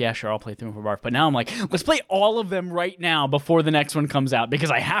Barf, yeah, sure, I'll play through him for Barf. But now I'm like, let's play all of them right now before the next one comes out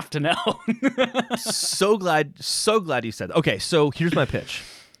because I have to know. So glad you said that. Okay, so here's my pitch.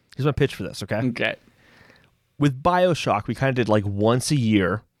 Here's my pitch for this, okay? Okay. with BioShock, we kind of did like once a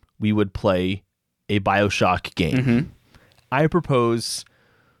year we would play a BioShock game. Mm-hmm. I propose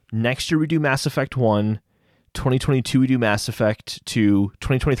next year we do Mass Effect 1, 2022 we do Mass Effect 2,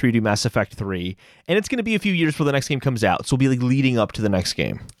 2023 we do Mass Effect 3, and it's going to be a few years before the next game comes out, so we'll be like leading up to the next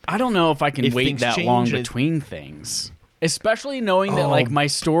game. I don't know if I can wait that long between things. Especially knowing that like my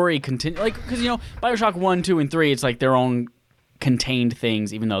story continue, like, because BioShock 1, 2, and 3, it's like their own contained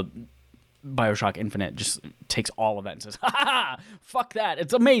things, even though BioShock Infinite just takes all of that and says, ha ha ha, fuck that,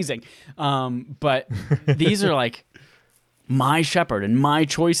 it's amazing. But these are like my Shepard and my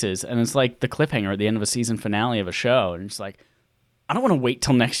choices, and it's like the cliffhanger at the end of a season finale of a show, and it's like, I don't want to wait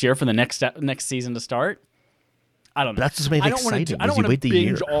till next year for the next season to start. I don't know. That's just made it exciting. I don't want to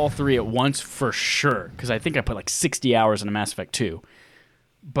binge all 3 at once for sure, because I think I put like 60 hours into Mass Effect 2.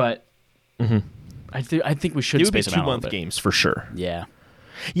 But I think we should space them out a little bit. 2-month games for sure. Yeah.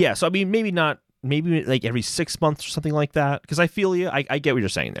 Yeah, so I mean, maybe like every 6 months or something like that, because I feel you. I get what you're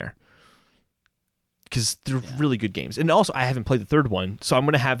saying there. Because they're really good games. And also, I haven't played the third one, so I'm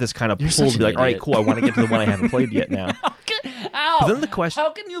going to have this kind of pull to be like, all right, cool, I want to get to the one I haven't played yet now. But then the question,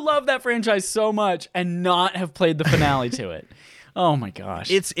 how can you love that franchise so much and not have played the finale to it? Oh my gosh.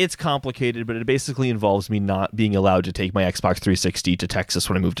 It's complicated, but it basically involves me not being allowed to take my Xbox 360 to Texas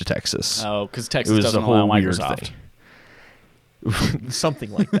when I moved to Texas. Oh, because Texas doesn't allow Microsoft.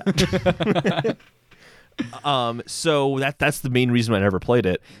 Something like that. So that's the main reason I never played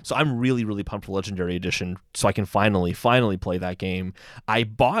it. So I'm really, really pumped for Legendary Edition, so I can finally play that game. I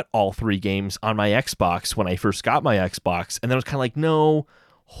bought all 3 games on my Xbox when I first got my Xbox, and then I was kind of like, no,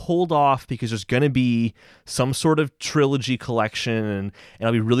 hold off, because there's going to be some sort of trilogy collection, and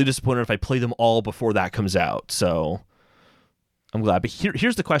I'll be really disappointed if I play them all before that comes out. So I'm glad. But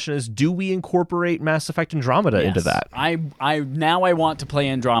here's the question: is do we incorporate Mass Effect Andromeda into that? I want to play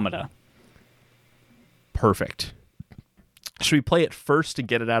Andromeda. Perfect. Should we play it first and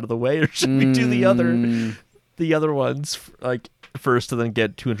get it out of the way, or should we do the other ones like first and then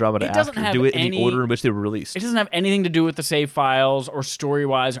get to Andromeda after? Do it in the order in which they were released. It doesn't have anything to do with the save files or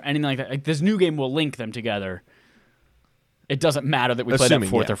story-wise or anything like that. Like, this new game will link them together. It doesn't matter that we play that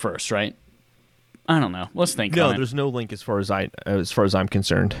fourth or first, right? I don't know. Let's think. No, there's no link as far as I'm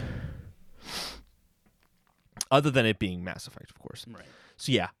concerned, other than it being Mass Effect, of course. Right.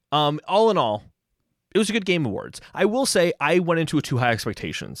 So yeah. All in all, it was a good Game Awards. I will say I went into it too high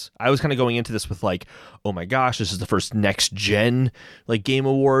expectations. I was kind of going into this with like, oh my gosh, this is the first next gen like Game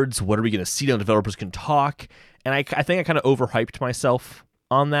Awards. What are we going to see now? Developers can talk, and I think I kind of overhyped myself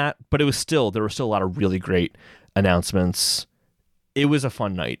on that. But there were still a lot of really great announcements. It was a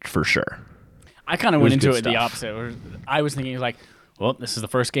fun night for sure. I kind of went into it the opposite. I was thinking like, well, this is the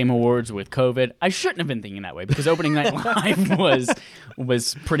first Game Awards with COVID. I shouldn't have been thinking that way, because opening night live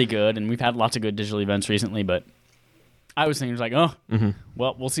was pretty good, and we've had lots of good digital events recently. But I was thinking like, well,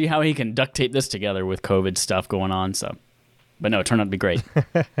 we'll see how he can duct tape this together with COVID stuff going on. So, but no, it turned out to be great.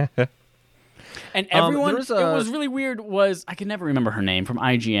 And everyone, it was really weird. I can never remember her name from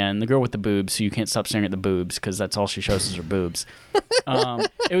IGN, the girl with the boobs, so you can't stop staring at the boobs because that's all she shows is her boobs.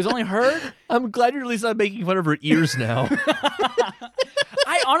 It was only her. I'm glad you're at least not making fun of her ears now.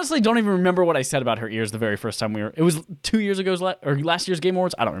 I honestly don't even remember what I said about her ears the very first time it was 2 years ago, or last year's Game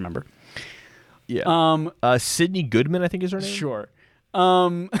Awards. I don't remember. Yeah. Sydney Goodman, I think is her name. Sure.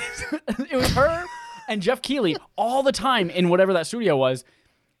 It was her and Jeff Keighley all the time in whatever that studio was.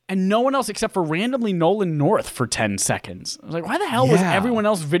 And no one else except for randomly Nolan North for 10 seconds. I was like, why the hell was everyone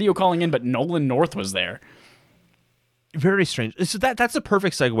else video calling in, but Nolan North was there? Very strange. So that's a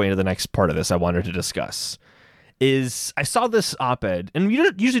perfect segue into the next part of this I wanted to discuss. Is I saw this op-ed, and we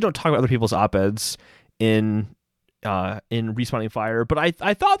usually don't talk about other people's op-eds in Respawning Fire, but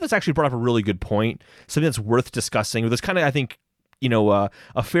I thought this actually brought up a really good point, something that's worth discussing. There's kind of, I think,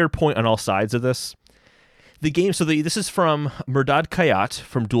 a fair point on all sides of this. The game, this is from Mehrdad Kayat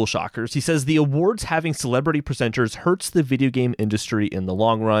from DualShockers. He says the awards having celebrity presenters hurts the video game industry in the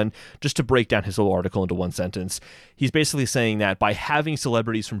long run. Just to break down his whole article into one sentence, he's basically saying that by having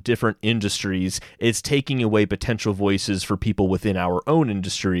celebrities from different industries, it's taking away potential voices for people within our own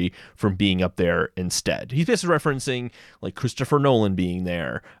industry from being up there instead. He's basically referencing like Christopher Nolan being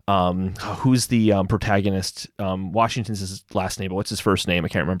there. Who's the protagonist? Washington's his last name, but what's his first name? I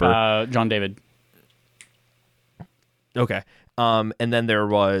can't remember. John David. Okay. And then there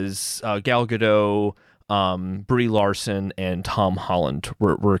was Gal Gadot, Brie Larson, and Tom Holland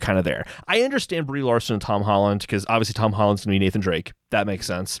were kind of there. I understand Brie Larson and Tom Holland because obviously Tom Holland's going to be Nathan Drake. That makes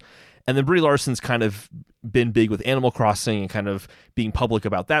sense. And then Brie Larson's kind of been big with Animal Crossing and kind of being public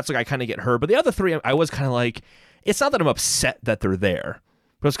about that. So I kind of get her. But the other three, I was kind of like, it's not that I'm upset that they're there,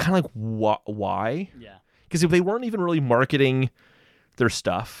 but I was kind of like, why? Yeah. because they weren't even really marketing their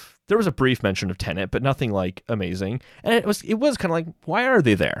stuff. There was a brief mention of Tenet, but nothing like amazing. And it was kind of like, why are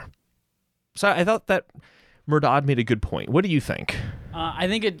they there? So I thought that Murdad made a good point. What do you think? I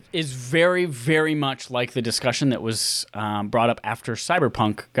think it is very, very much like the discussion that was brought up after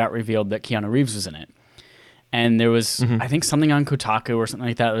Cyberpunk got revealed that Keanu Reeves was in it. And there was, I think, something on Kotaku or something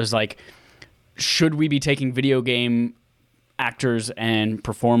like that. It was like, should we be taking video game actors and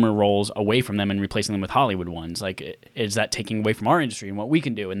performer roles away from them and replacing them with Hollywood ones? Like, is that taking away from our industry and what we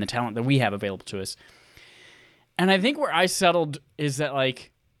can do and the talent that we have available to us? And I think where I settled is that,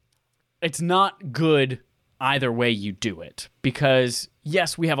 like, it's not good either way you do it, because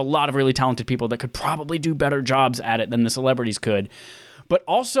yes, we have a lot of really talented people that could probably do better jobs at it than the celebrities could, but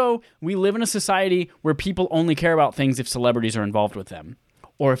also we live in a society where people only care about things if celebrities are involved with them,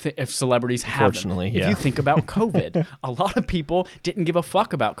 or if celebrities have them. Yeah. If you think about COVID, a lot of people didn't give a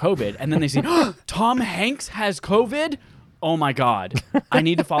fuck about COVID, and then they see, Tom Hanks has COVID? Oh my God, I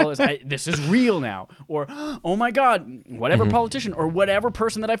need to follow this. This is real now. Or, oh my God, whatever politician or whatever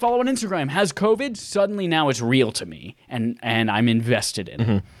person that I follow on Instagram has COVID, suddenly now it's real to me, and I'm invested in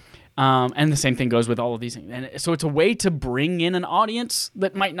it. And the same thing goes with all of these things. And so it's a way to bring in an audience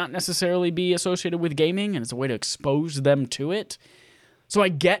that might not necessarily be associated with gaming, and it's a way to expose them to it. So I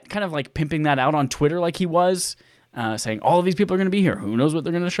get kind of like pimping that out on Twitter like he was, saying all of these people are going to be here. Who knows what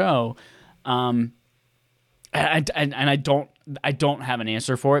they're going to show? And I don't have an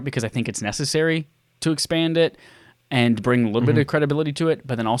answer for it, because I think it's necessary to expand it and bring a little bit of credibility to it.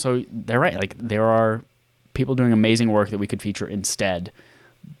 But then also, they're right. Like, there are people doing amazing work that we could feature instead,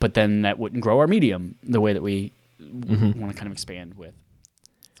 but then that wouldn't grow our medium the way that we want to kind of expand with.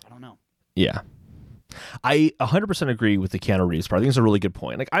 I don't know. Yeah. I 100% agree with the Keanu Reeves part. I think it's a really good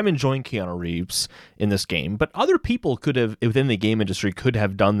point. Like, I'm enjoying Keanu Reeves in this game, but other people could have, within the game industry, could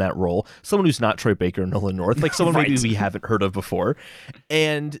have done that role. Someone who's not Troy Baker or Nolan North, like someone maybe we haven't heard of before.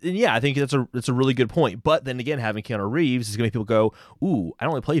 And yeah, I think that's a really good point. But then again, having Keanu Reeves is going to make people go, ooh, I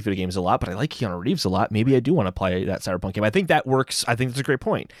don't really play video games a lot, but I like Keanu Reeves a lot. Maybe I do want to play that Cyberpunk game. I think that works. I think that's a great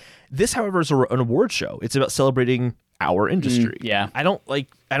point. This, however, is an award show. It's about celebrating our industry. Yeah. I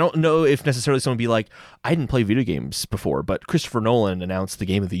don't know if necessarily someone would be like, I didn't play video games before, but Christopher Nolan announced the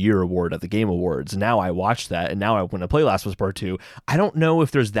Game of the Year award at the Game Awards, and now I watched that, and now I want to play Last of Us Part 2. I don't know if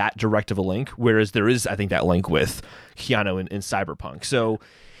there's that direct of a link, whereas there is, I think, that link with Keanu in Cyberpunk. So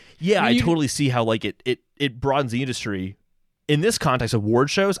yeah, I totally see how like it broadens the industry. In this context of award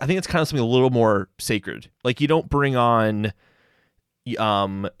shows, I think it's kind of something a little more sacred. Like, you don't bring on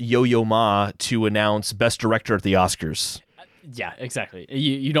Yo-Yo Ma to announce Best Director at the Oscars. Yeah, exactly.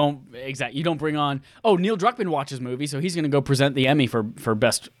 You don't bring on, oh, Neil Druckmann watches movies, so he's going to go present the Emmy for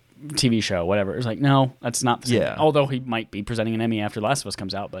Best TV Show, whatever. It's like, no, that's not the same. Yeah. Although he might be presenting an Emmy after Last of Us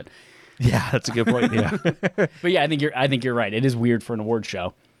comes out, but yeah, that's a good point. Yeah. But yeah, I think you're right. It is weird for an award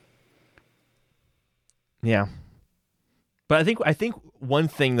show. Yeah. But I think one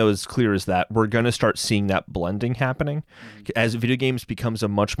thing that is clear is that we're going to start seeing that blending happening as video games becomes a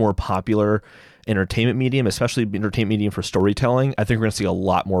much more popular entertainment medium, especially entertainment medium for storytelling. I think we're going to see a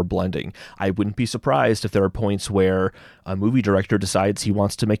lot more blending. I wouldn't be surprised if there are points where a movie director decides he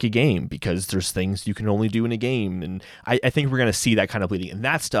wants to make a game because there's things you can only do in a game. And I think we're going to see that kind of bleeding. And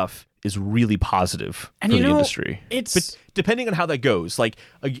that stuff is really positive for the industry. But depending on how that goes, like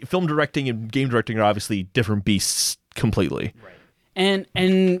film directing and game directing are obviously different beasts completely. Right.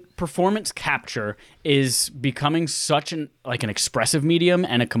 And performance capture is becoming such an expressive medium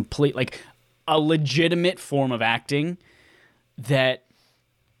and a legitimate form of acting that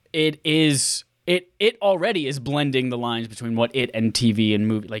it already is blending the lines between what it and TV and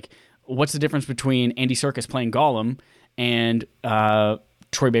movie. Like, what's the difference between Andy Serkis playing Gollum and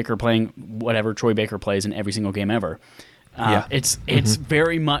Troy Baker playing whatever Troy Baker plays in every single game ever? It's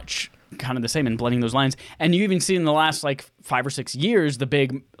very much kind of the same in blending those lines. And you even see in the last 5 or 6 years the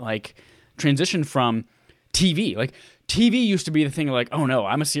big transition from TV. Like, TV used to be the thing of oh no,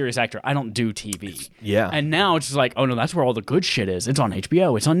 I'm a serious actor, I don't do TV. Yeah. And now it's just oh no, that's where all the good shit is. It's on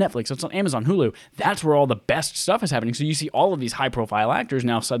HBO, it's on Netflix, it's on Amazon, Hulu. That's where all the best stuff is happening. So you see all of these high profile actors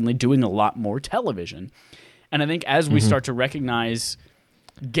now suddenly doing a lot more television. And I think as we start to recognize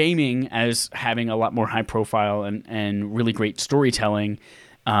gaming as having a lot more high profile and really great storytelling,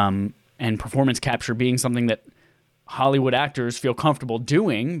 and performance capture being something that Hollywood actors feel comfortable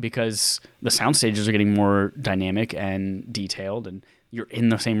doing because the sound stages are getting more dynamic and detailed, and you're in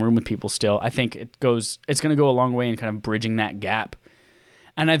the same room with people still. I think it's going to go a long way in kind of bridging that gap.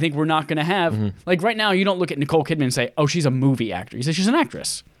 And I think we're not going to have right now, you don't look at Nicole Kidman and say, oh, she's a movie actor. You say she's an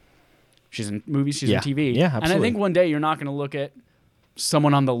actress. She's in movies, she's in TV. Yeah, absolutely. And I think one day you're not going to look at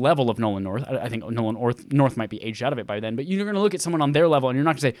someone on the level of Nolan North. I think Nolan North might be aged out of it by then, but you're going to look at someone on their level and you're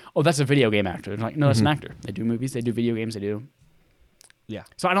not going to say, oh, that's a video game actor. They're like, no, that's an actor. They do movies, they do video games, they do. Yeah.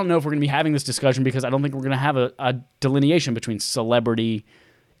 So I don't know if we're going to be having this discussion because I don't think we're going to have a delineation between celebrity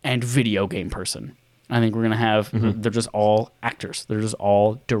and video game person. I think we're going to have, they're just all actors. They're just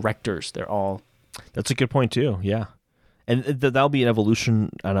all directors. They're all. That's a good point too. Yeah. And that'll be an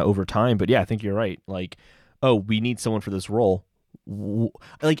evolution over time. But yeah, I think you're right. Like, oh, we need someone for this role.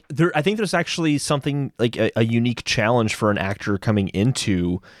 Like I think there's actually something like a unique challenge for an actor coming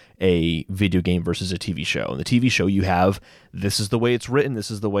into a video game versus a TV show. In the TV show, you have, this is the way it's written, this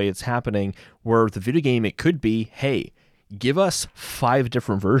is the way it's happening. Where the video game, it could be, hey, give us 5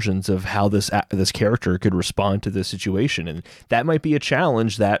 different versions of how this character could respond to this situation, and that might be a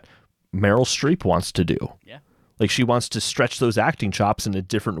challenge that Meryl Streep wants to do. Yeah. Like, she wants to stretch those acting chops in a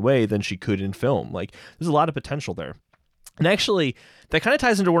different way than she could in film. Like, there's a lot of potential there. And actually, that kind of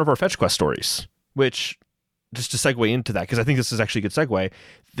ties into one of our Fetch Quest stories, which, just to segue into that, because I think this is actually a good segue,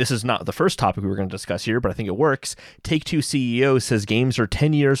 this is not the first topic we were going to discuss here, but I think it works. Take-Two CEO says games are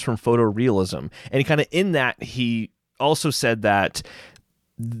 10 years from photorealism. And kind of in that, he also said that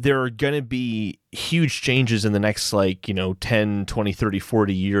there are going to be huge changes in the next, 10, 20, 30,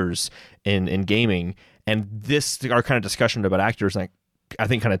 40 years in gaming. And this, our kind of discussion about actors, I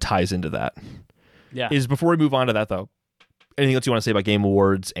think kind of ties into that. Yeah. Before we move on to that, though, anything else you want to say about Game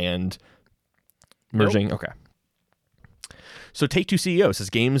Awards and merging? Nope. Okay. So Take-Two CEO says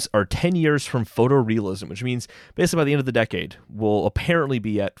games are 10 years from photorealism, which means basically by the end of the decade, we'll apparently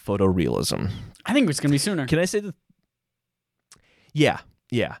be at photorealism. I think it's going to be sooner. Can I say that?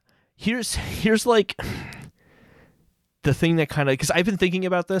 Yeah. Here's like the thing that kind of, because I've been thinking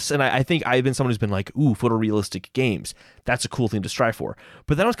about this, and I think I've been someone who's been like, ooh, photorealistic games. That's a cool thing to strive for.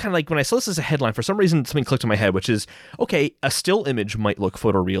 But then I was kind of like, when I saw this as a headline, for some reason something clicked in my head, which is, okay, a still image might look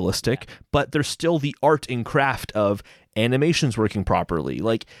photorealistic, but there's still the art and craft of animations working properly.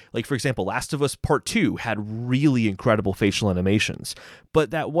 Like for example, Last of Us Part 2 had really incredible facial animations,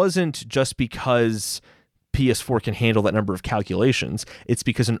 but that wasn't just because PS4 can handle that number of calculations. It's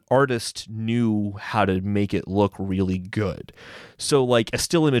because an artist knew how to make it look really good. So like a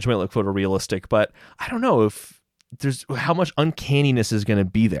still image might look photorealistic, but I don't know if there's how much uncanniness is going to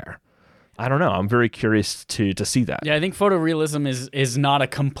be there. I don't know. I'm very curious to see that. Yeah, I think photorealism is not a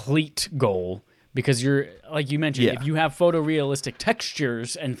complete goal because you're, like you mentioned, if you have photorealistic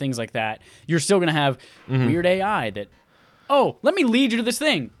textures and things like that, you're still going to have weird AI that, oh, let me lead you to this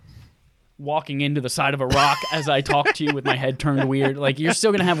thing. Walking into the side of a rock as I talk to you with my head turned weird. Like, you're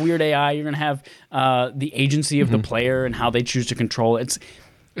still going to have weird AI. You're going to have the agency of the player and how they choose to control it.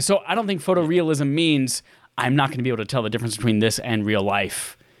 So I don't think photorealism means I'm not going to be able to tell the difference between this and real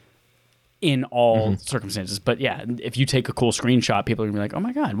life in all circumstances. But yeah, if you take a cool screenshot, people are going to be like, oh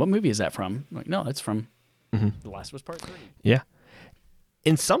my God, what movie is that from? I'm like, no, that's from The Last of Us Part 3. Yeah.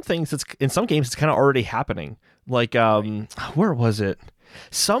 In some games, it's kind of already happening. Like, where was it?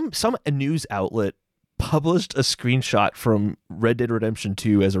 Some news outlet published a screenshot from Red Dead Redemption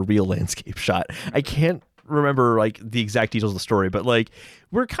 2 as a real landscape shot. I can't remember like the exact details of the story, but like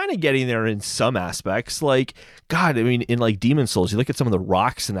we're kind of getting there in some aspects. Like, God, I mean, in like Demon Souls, you look at some of the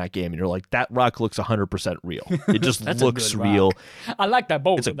rocks in that game and you're like, that rock looks 100% real. It just looks real. I like that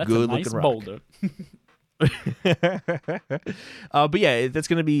boulder. That's a nice boulder. But yeah, that's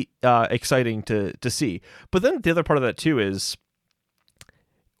going to be exciting to see. But then the other part of that too is,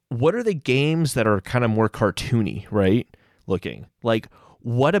 what are the games that are kind of more cartoony, right? Looking like,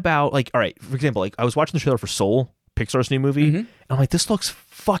 what about like, all right, for example, like I was watching the trailer for Soul, Pixar's new movie, and I'm like, this looks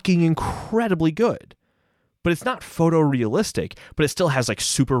fucking incredibly good. But it's not photorealistic, but it still has like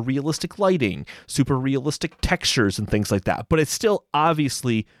super realistic lighting, super realistic textures and things like that. But it's still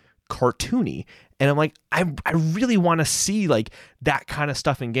obviously cartoony. And I'm like, I really want to see like that kind of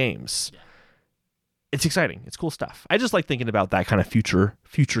stuff in games. Yeah. It's exciting. It's cool stuff. I just like thinking about that kind of future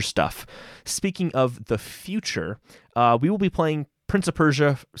stuff. Speaking of the future, we will be playing Prince of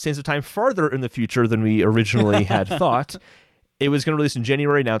Persia: Sands of Time farther in the future than we originally had thought. It was going to release in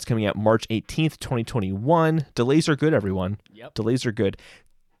January. Now it's coming out March 18th, 2021. Delays are good, everyone. Yep. Delays are good.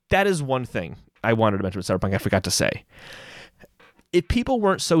 That is one thing I wanted to mention with Cyberpunk I forgot to say. If people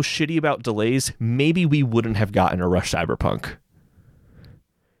weren't so shitty about delays, maybe we wouldn't have gotten a Rush Cyberpunk.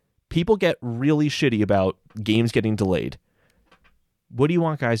 People get really shitty about games getting delayed. What do you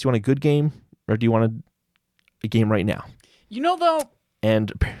want, guys? Do you want a good game, or do you want a game right now? You know, though,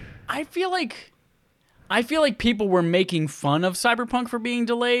 and I feel like people were making fun of Cyberpunk for being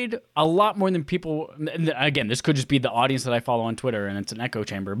delayed a lot more than people. Again, this could just be the audience that I follow on Twitter, and it's an echo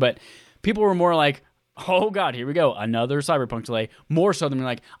chamber. But people were more like, oh God, here we go. Another Cyberpunk delay. More so than being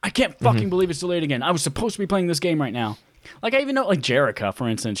like, I can't fucking believe it's delayed again. I was supposed to be playing this game right now. Like, I even know, like, Jerica, for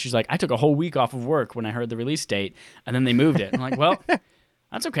instance, she's like, I took a whole week off of work when I heard the release date, and then they moved it. I'm like, well,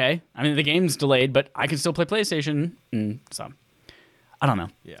 that's okay. I mean, the game's delayed, but I can still play PlayStation. And so, I don't know.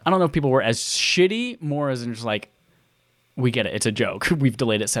 Yeah. I don't know if people were as shitty, more as in just like, we get it. It's a joke. We've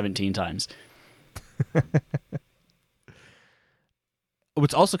delayed it 17 times.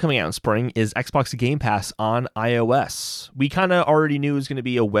 What's also coming out in spring is Xbox Game Pass on iOS. We kind of already knew it was going to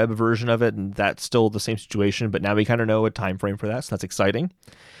be a web version of it, and that's still the same situation, but now we kind of know a time frame for that, so that's exciting.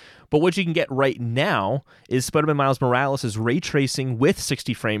 But what you can get right now is Spider-Man Miles Morales' ray tracing with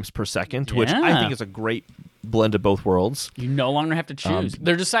 60 frames per second, which I think is a great blend of both worlds. You no longer have to choose.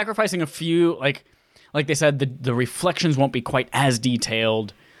 They're just sacrificing a few, like they said, the reflections won't be quite as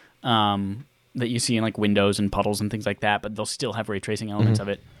detailed that you see in like windows and puddles and things like that, but they'll still have ray tracing elements of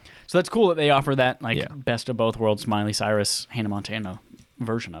it. So that's cool that they offer that best of both worlds, Miley Cyrus, Hannah Montana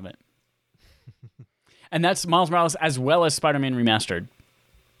version of it. And that's Miles Morales as well as Spider-Man Remastered.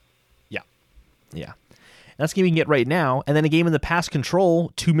 Yeah. And that's a game you can get right now. And then a game in the past,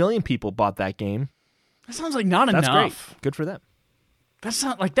 Control, 2 million people bought that game. That sounds like not That's enough. Great. Good for them. That's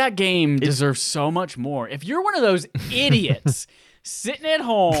not like that game deserves so much more. If you're one of those idiots sitting at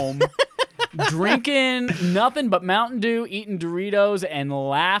home drinking nothing but Mountain Dew, eating Doritos, and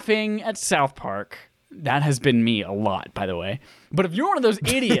laughing at South Park, that has been me a lot, by the way. But if you're one of those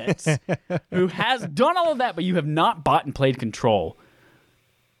idiots who has done all of that, but you have not bought and played Control,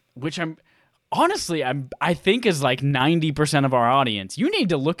 which I think is like 90% of our audience, you need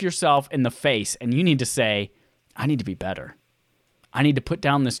to look yourself in the face and you need to say, I need to be better. I need to put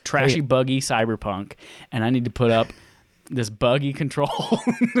down this trashy, buggy Cyberpunk, and I need to put up this buggy Control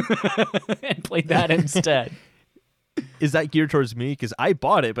and play that instead. Is that geared towards me? Because I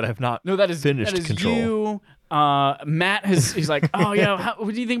bought it, but I have not finished Control. You. Matt he's like, oh yeah,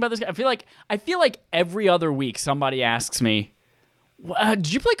 what do you think about this guy? I feel like every other week somebody asks me,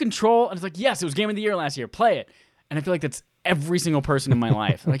 did you play Control? And it's like, yes, it was Game of the Year last year. Play it. And I feel like that's every single person in my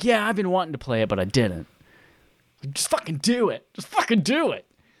life. Like, yeah, I've been wanting to play it, but I didn't. Just fucking do it. Just fucking do it.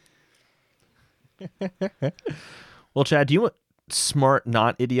 Well, Chad, do you know what smart,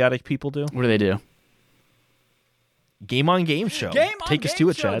 not idiotic people do? What do they do? Game on Game Show. Take us to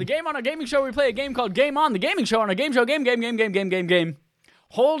it, Chad. The Game on a Gaming Show, we play a game called Game On, the Gaming Show on a game show. Game.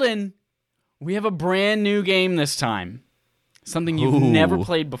 Holden, we have a brand new game this time. Something you've never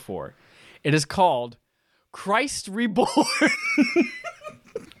played before. It is called Christ Reborn.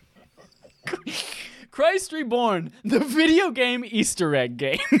 Christ Reborn, the video game Easter egg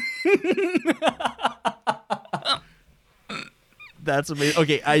game. That's amazing.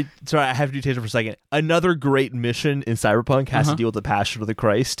 Okay, I have to do taser for a second. Another great mission in Cyberpunk has to deal with the Passion of the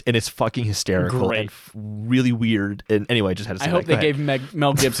Christ, and it's fucking hysterical and really weird. And anyway, I just had to say I hope they gave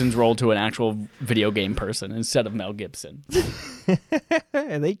Mel Gibson's role to an actual video game person instead of Mel Gibson.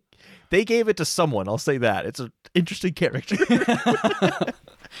 And they gave it to someone. I'll say that. It's an interesting character.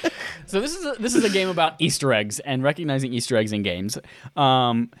 So this is a game about Easter eggs and recognizing Easter eggs in games.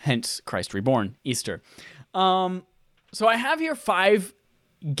 Hence Christ Reborn, Easter. So I have here 5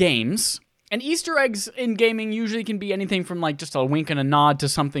 games, and Easter eggs in gaming usually can be anything from like just a wink and a nod to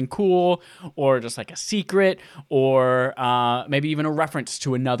something cool, or just like a secret, or maybe even a reference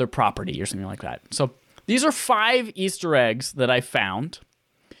to another property or something like that. So these are 5 Easter eggs that I found.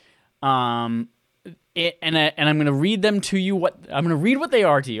 And I'm going to read them to you. I'm going to read what they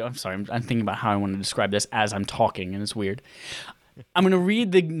are to you. I'm sorry. I'm thinking about how I want to describe this as I'm talking, and it's weird. I'm going to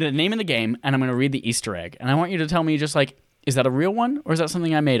read the name of the game, and I'm going to read the Easter egg. And I want you to tell me just like, is that a real one, or is that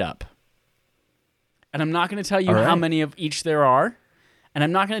something I made up? And I'm not going to tell you how many of each there are. And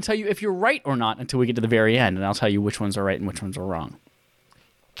I'm not going to tell you if you're right or not until we get to the very end. And I'll tell you which ones are right and which ones are wrong.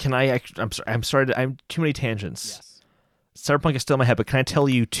 Can I actually, I'm sorry. I'm too many tangents. Yes. Cyberpunk is still in my head, but can I tell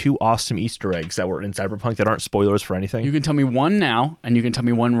you 2 awesome Easter eggs that were in Cyberpunk that aren't spoilers for anything? You can tell me one now, and you can tell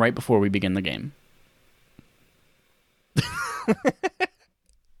me one right before we begin the game.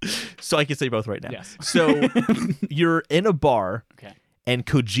 So I can say both right now. Yes. So you're in a bar, Okay. and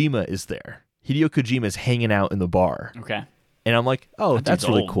Kojima is there. Hideo Kojima is hanging out in the bar. Okay. And I'm like, oh, that's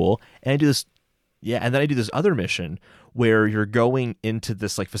really old. cool. And I do this, and then I do this other mission where you're going into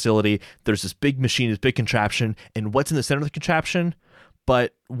this like facility. There's this big machine, this big contraption, and what's in the center of the contraption?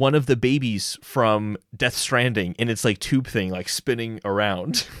 But one of the babies from Death Stranding, and it's like tube thing, like spinning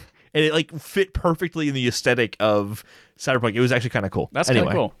around. And it like fit perfectly in the aesthetic of Cyberpunk. It was actually kind of cool. That's kind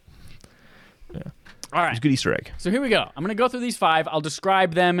of cool. Yeah. All right. It's a good Easter egg. So here we go. I'm going to go through these 5. I'll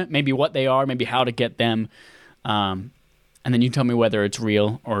describe them, maybe what they are, maybe how to get them. And then you tell me whether it's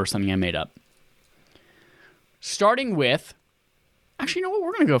real or something I made up. Starting with, actually, you know what?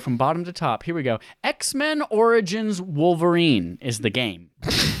 We're going to go from bottom to top. Here we go. X-Men Origins Wolverine is the game.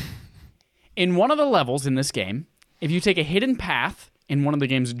 In one of the levels in this game, if you take a hidden path in one of the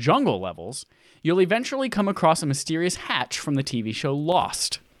game's jungle levels, you'll eventually come across a mysterious hatch from the TV show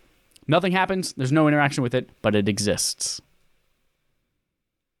Lost. Nothing happens, there's no interaction with it, but it exists.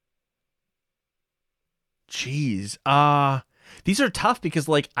 Jeez. These are tough because,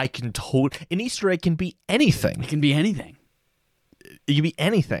 like, an Easter egg can be anything. It can be anything. It can be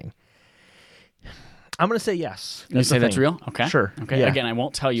anything. I'm going to say yes. You say that's real? Okay. Sure. Okay. Yeah. Again, I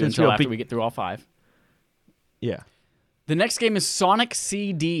won't tell you until after we get through all 5. Yeah. The next game is Sonic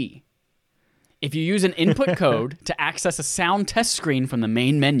CD. If you use an input code to access a sound test screen from the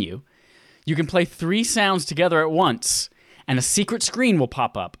main menu, you can play 3 sounds together at once, and a secret screen will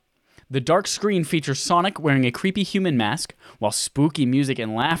pop up. The dark screen features Sonic wearing a creepy human mask, while spooky music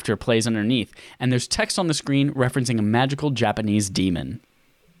and laughter plays underneath, and there's text on the screen referencing a magical Japanese demon.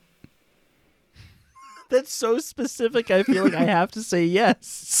 That's so specific, I feel like I have to say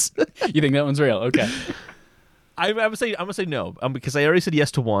yes. You think that one's real? Okay. I'm gonna say no, because I already said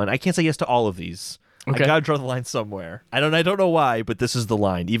yes to one. I can't say yes to all of these. Okay. I gotta draw the line somewhere. I don't know why, but this is the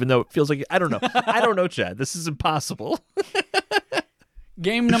line. Even though it feels like I don't know. I don't know, Chad. This is impossible.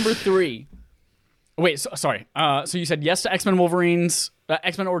 Game number 3. Wait, sorry. So you said yes to X-Men Origins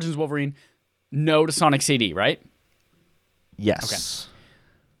Wolverine, no to Sonic CD, right? Yes. Okay.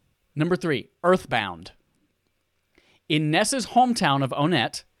 Number 3, Earthbound. In Ness's hometown of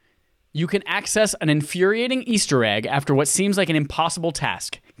Onett, you can access an infuriating Easter egg after what seems like an impossible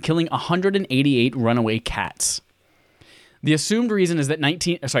task, killing 188 runaway cats. The assumed reason is that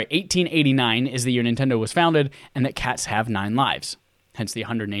 1889 is the year Nintendo was founded, and that cats have 9 lives. Hence the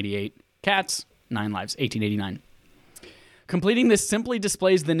 188 cats, 9 lives, 1889. Completing this simply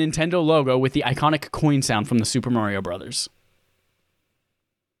displays the Nintendo logo with the iconic coin sound from the Super Mario Brothers.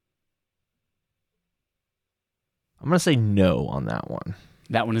 I'm gonna say no on that one.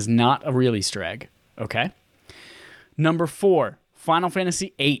 That one is not a real Easter egg. Okay. Number 4, Final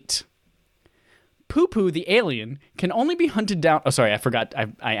Fantasy VIII. Poo-Poo the alien can only be hunted down... Oh, sorry, I forgot.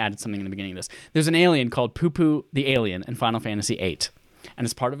 I added something in the beginning of this. There's an alien called Poo-Poo the alien in Final Fantasy VIII. And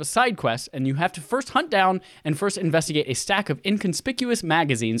it's part of a side quest, and you have to first hunt down and first investigate a stack of inconspicuous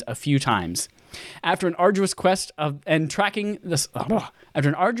magazines a few times. After an arduous quest and the tracking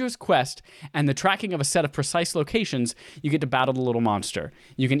of a set of precise locations, you get to battle the little monster.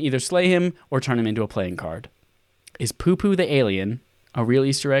 You can either slay him or turn him into a playing card. Is Poo-Poo the alien a real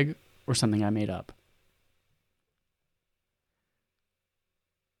Easter egg or something I made up?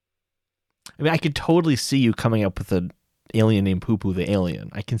 I mean, I could totally see you coming up with an alien named Poo-Poo the alien.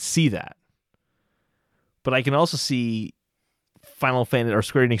 I can see that. But I can also see Final Fantasy or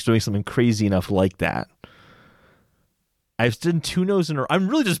Square Enix doing something crazy enough like that. I've done 2 no's in a row. I'm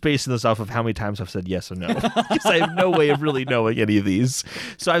really just basing this off of how many times I've said yes or no, because I have no way of really knowing any of these.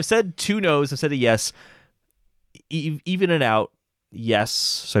 So I've said 2 no's. I've said a yes. Even it out, yes.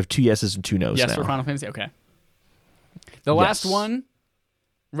 So I have 2 yeses and 2 no's yes now. for Final Fantasy? Okay. The last one,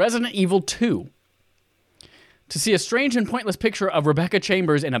 Resident Evil 2. To see a strange and pointless picture of Rebecca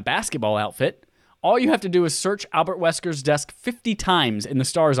Chambers in a basketball outfit, all you have to do is search Albert Wesker's desk 50 times in the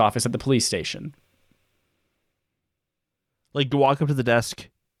STARS office at the police station. Like, to walk up to the desk,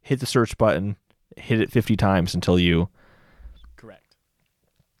 hit the search button, hit it 50 times until you... Correct.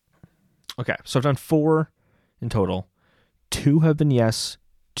 Okay, so I've done 4 in total. 2 have been yes,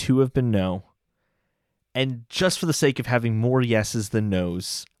 2 have been no. And just for the sake of having more yeses than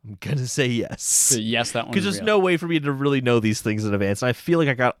nos, I'm going to say yes. So yes, that one. Because there's no way for me to really know these things in advance. And I feel like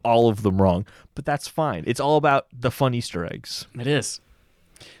I got all of them wrong. But that's fine. It's all about the fun Easter eggs. It is.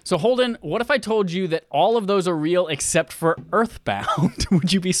 So Holden, what if I told you that all of those are real except for Earthbound?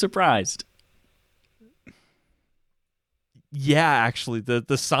 Would you be surprised? Yeah, actually.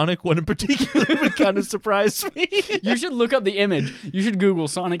 The Sonic one in particular would kind of surprise me. You should look up the image. You should Google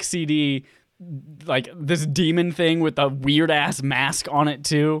Sonic CD, like this demon thing with a weird-ass mask on it,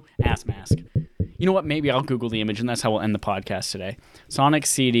 too. Ass mask. You know what? Maybe I'll Google the image, and that's how we'll end the podcast today. Sonic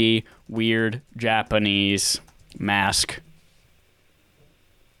CD, weird Japanese mask.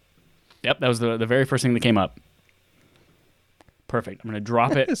 Yep, that was the very first thing that came up. Perfect. I'm going to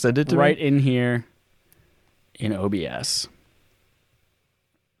drop it Send it to right me. in here in OBS.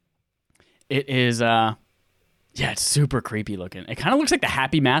 It is, it's super creepy looking. It kind of looks like the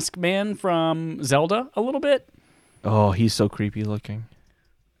Happy Mask Man from Zelda a little bit. Oh, he's so creepy looking.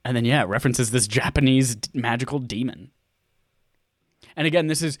 And then, it references this Japanese magical demon. And again,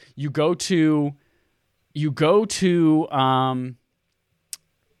 this is, you go to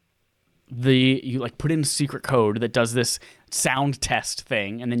you like put in secret code that does this sound test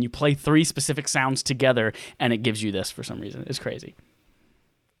thing, and then you play 3 specific sounds together, and it gives you this for some reason. It's crazy.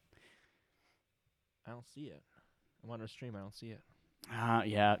 I don't see it. I'm on a stream. I don't see it.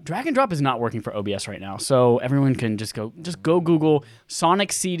 Yeah, drag and drop is not working for OBS right now, so everyone can just go Google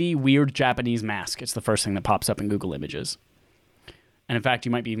Sonic CD weird Japanese mask. It's the first thing that pops up in Google Images. And in fact,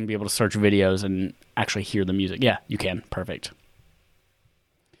 you might even be able to search videos and actually hear the music. Yeah, you can. Perfect.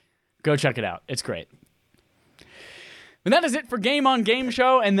 Go check it out. It's great. And that is it for Game on Game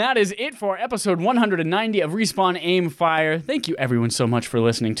Show, and that is it for episode 190 of Respawn Aim Fire. Thank you everyone so much for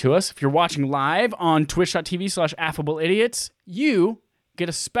listening to us. If you're watching live on twitch.tv/affableidiots, you get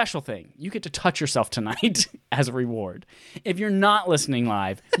a special thing. You get to touch yourself tonight as a reward. If you're not listening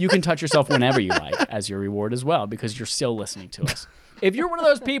live, you can touch yourself whenever you like as your reward as well, because you're still listening to us. If you're one of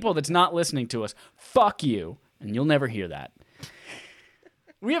those people that's not listening to us, fuck you, and you'll never hear that.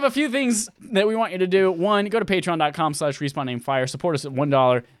 We have a few things that we want you to do. One, go to patreon.com/respawnaimfire. Support us at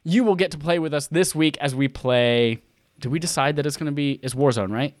 $1. You will get to play with us this week as we play. Did we decide that it's going to be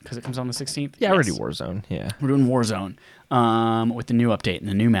Warzone, right? Because it comes on the 16th? Yeah, we're doing Warzone. Yeah. We're doing Warzone with the new update and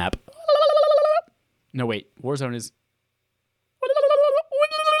the new map. No, wait. Warzone is...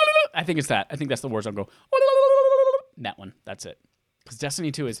 I think it's that. I think that's the Warzone go. That one. That's it. Because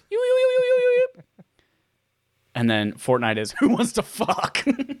Destiny 2 is... And then Fortnite is Who Wants to Fuck?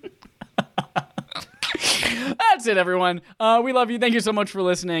 That's it, everyone. We love you. Thank you so much for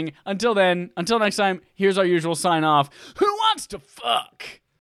listening. Until then, until next time, here's our usual sign off. Who wants to fuck?